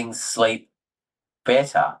 breathing, sleep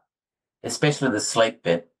better, especially the sleep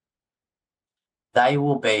bit, they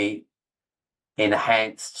will be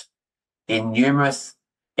enhanced in numerous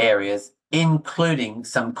areas, including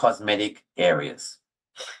some cosmetic areas.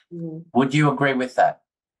 Mm. Would you agree with that?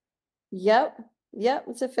 Yep. Yep.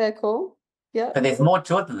 It's a fair call. Yep. But there's more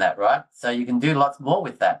to it than that, right? So you can do lots more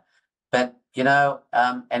with that. But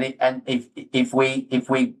and if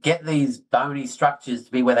we get these bony structures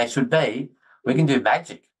to be where they should be, we can do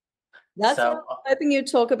magic. That's what I So was hoping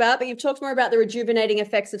you'd talk about, but you've talked more about the rejuvenating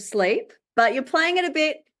effects of sleep, but you're playing it a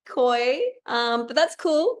bit coy. But that's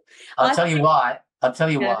cool. I'll tell you why. I'll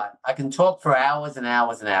tell you Yeah. why. I can talk for hours and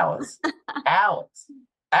hours and hours, hours,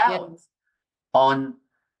 hours on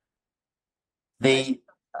the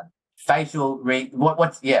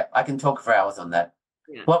what's I can talk for hours on that.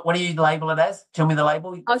 Yeah. What do you label it as? Tell me the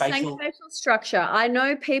label. I was saying facial structure. I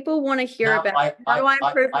know people want to hear about how do I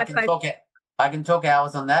improve my facial. I can talk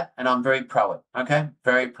hours on that, and I'm very pro it. Okay,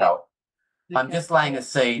 very pro it. Okay. I'm just laying a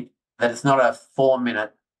seed that it's not a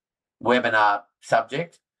 4-minute webinar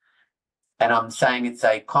subject, and I'm saying it's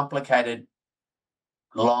a complicated,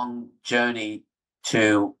 long journey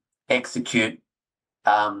to execute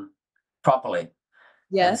properly.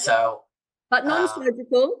 Yes. And so, but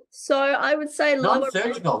non-surgical. So I would say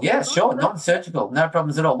non-surgical. Yeah, sure, non-surgical, no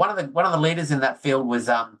problems at all. One of the leaders in that field was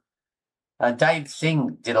Dave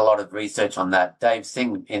Singh did a lot of research on that. Dave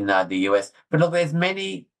Singh in the US. But look, there's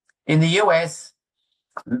many in the US.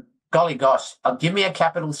 Golly gosh, give me a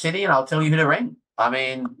capital city and I'll tell you who to ring. I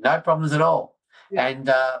mean, no problems at all. Yeah.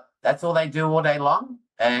 And that's all they do all day long.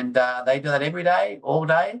 And they do that every day, all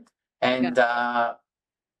day. And they're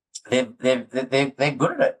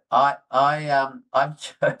good at it. I've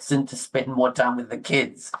chosen to spend more time with the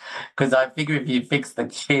kids because I figure if you fix the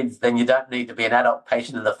kids, then you don't need to be an adult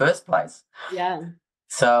patient in the first place. Yeah.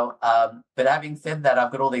 So, but having said that,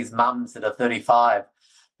 I've got all these mums that are 35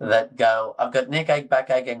 that go, I've got neck ache,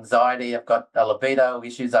 backache, anxiety, I've got libido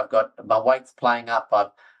issues, I've got my weight's playing up,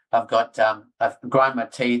 I've grind my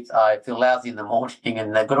teeth, I feel lousy in the morning,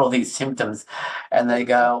 and they've got all these symptoms, and they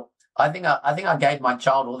go, I think I gave my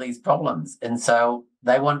child all these problems, and so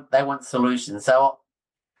they want solutions. So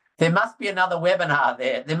there must be another webinar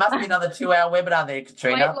there. There must be another 2-hour webinar there,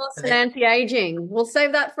 Katrina. Weight loss and anti-aging. We'll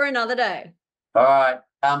save that for another day. All right.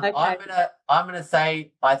 Okay. I'm gonna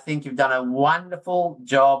say I think you've done a wonderful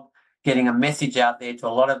job getting a message out there to a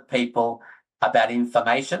lot of people about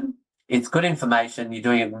information. It's good information. You're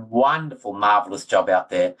doing a wonderful, marvelous job out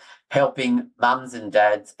there helping mums and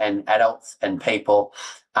dads and adults and people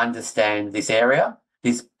understand this area,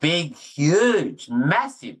 this big, huge,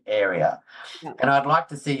 massive area. Yeah. And I'd like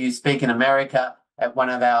to see you speak in America at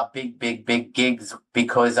one of our big, big, big gigs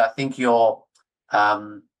because I think you're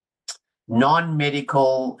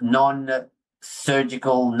non-medical,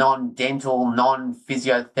 non-surgical, non-dental,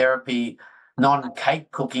 non-physiotherapy,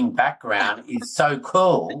 non-cake cooking background is so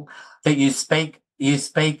cool that you speak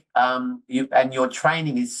and your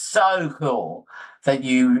training is so cool that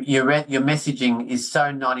your messaging is so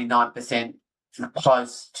 99%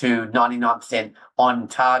 close to 99% on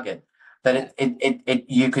target that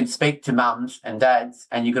you could speak to mums and dads,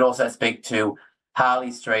 and you could also speak to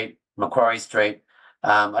Harley Street, Macquarie Street,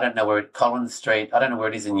 I don't know where Collins Street. I don't know where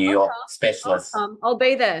it is in New York. Specialists. I'll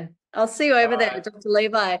be there. I'll see you over there, Dr.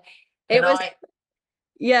 Levi. It was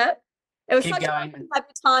such a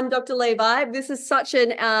happy time, Dr. Levi. This is such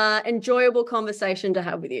an enjoyable conversation to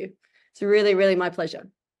have with you. It's really, really my pleasure.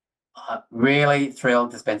 Really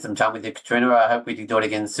thrilled to spend some time with you, Katrina. I hope we can do it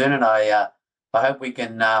again soon, and I hope we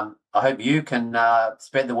can. I hope you can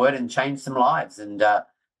spread the word and change some lives. And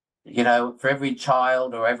for every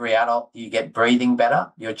child or every adult you get breathing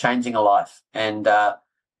better, you're changing a life, and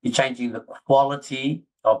you're changing the quality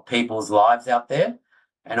of people's lives out there.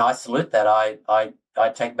 And I salute that. I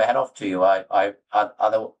take my hat off to you.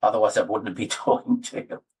 Otherwise I wouldn't be talking to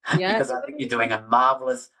you because I think you're doing a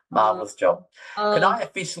marvelous job. Can I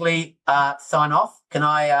officially sign off? Can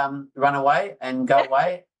I run away and go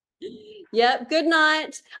away? Yeah, good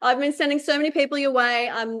night. I've been sending so many people your way.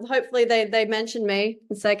 Hopefully they mentioned me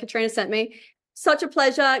and say Katrina sent me. Such a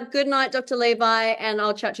pleasure. Good night, Dr. Levi, and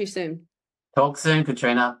I'll chat to you soon. Talk soon,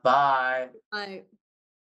 Katrina. Bye. Bye.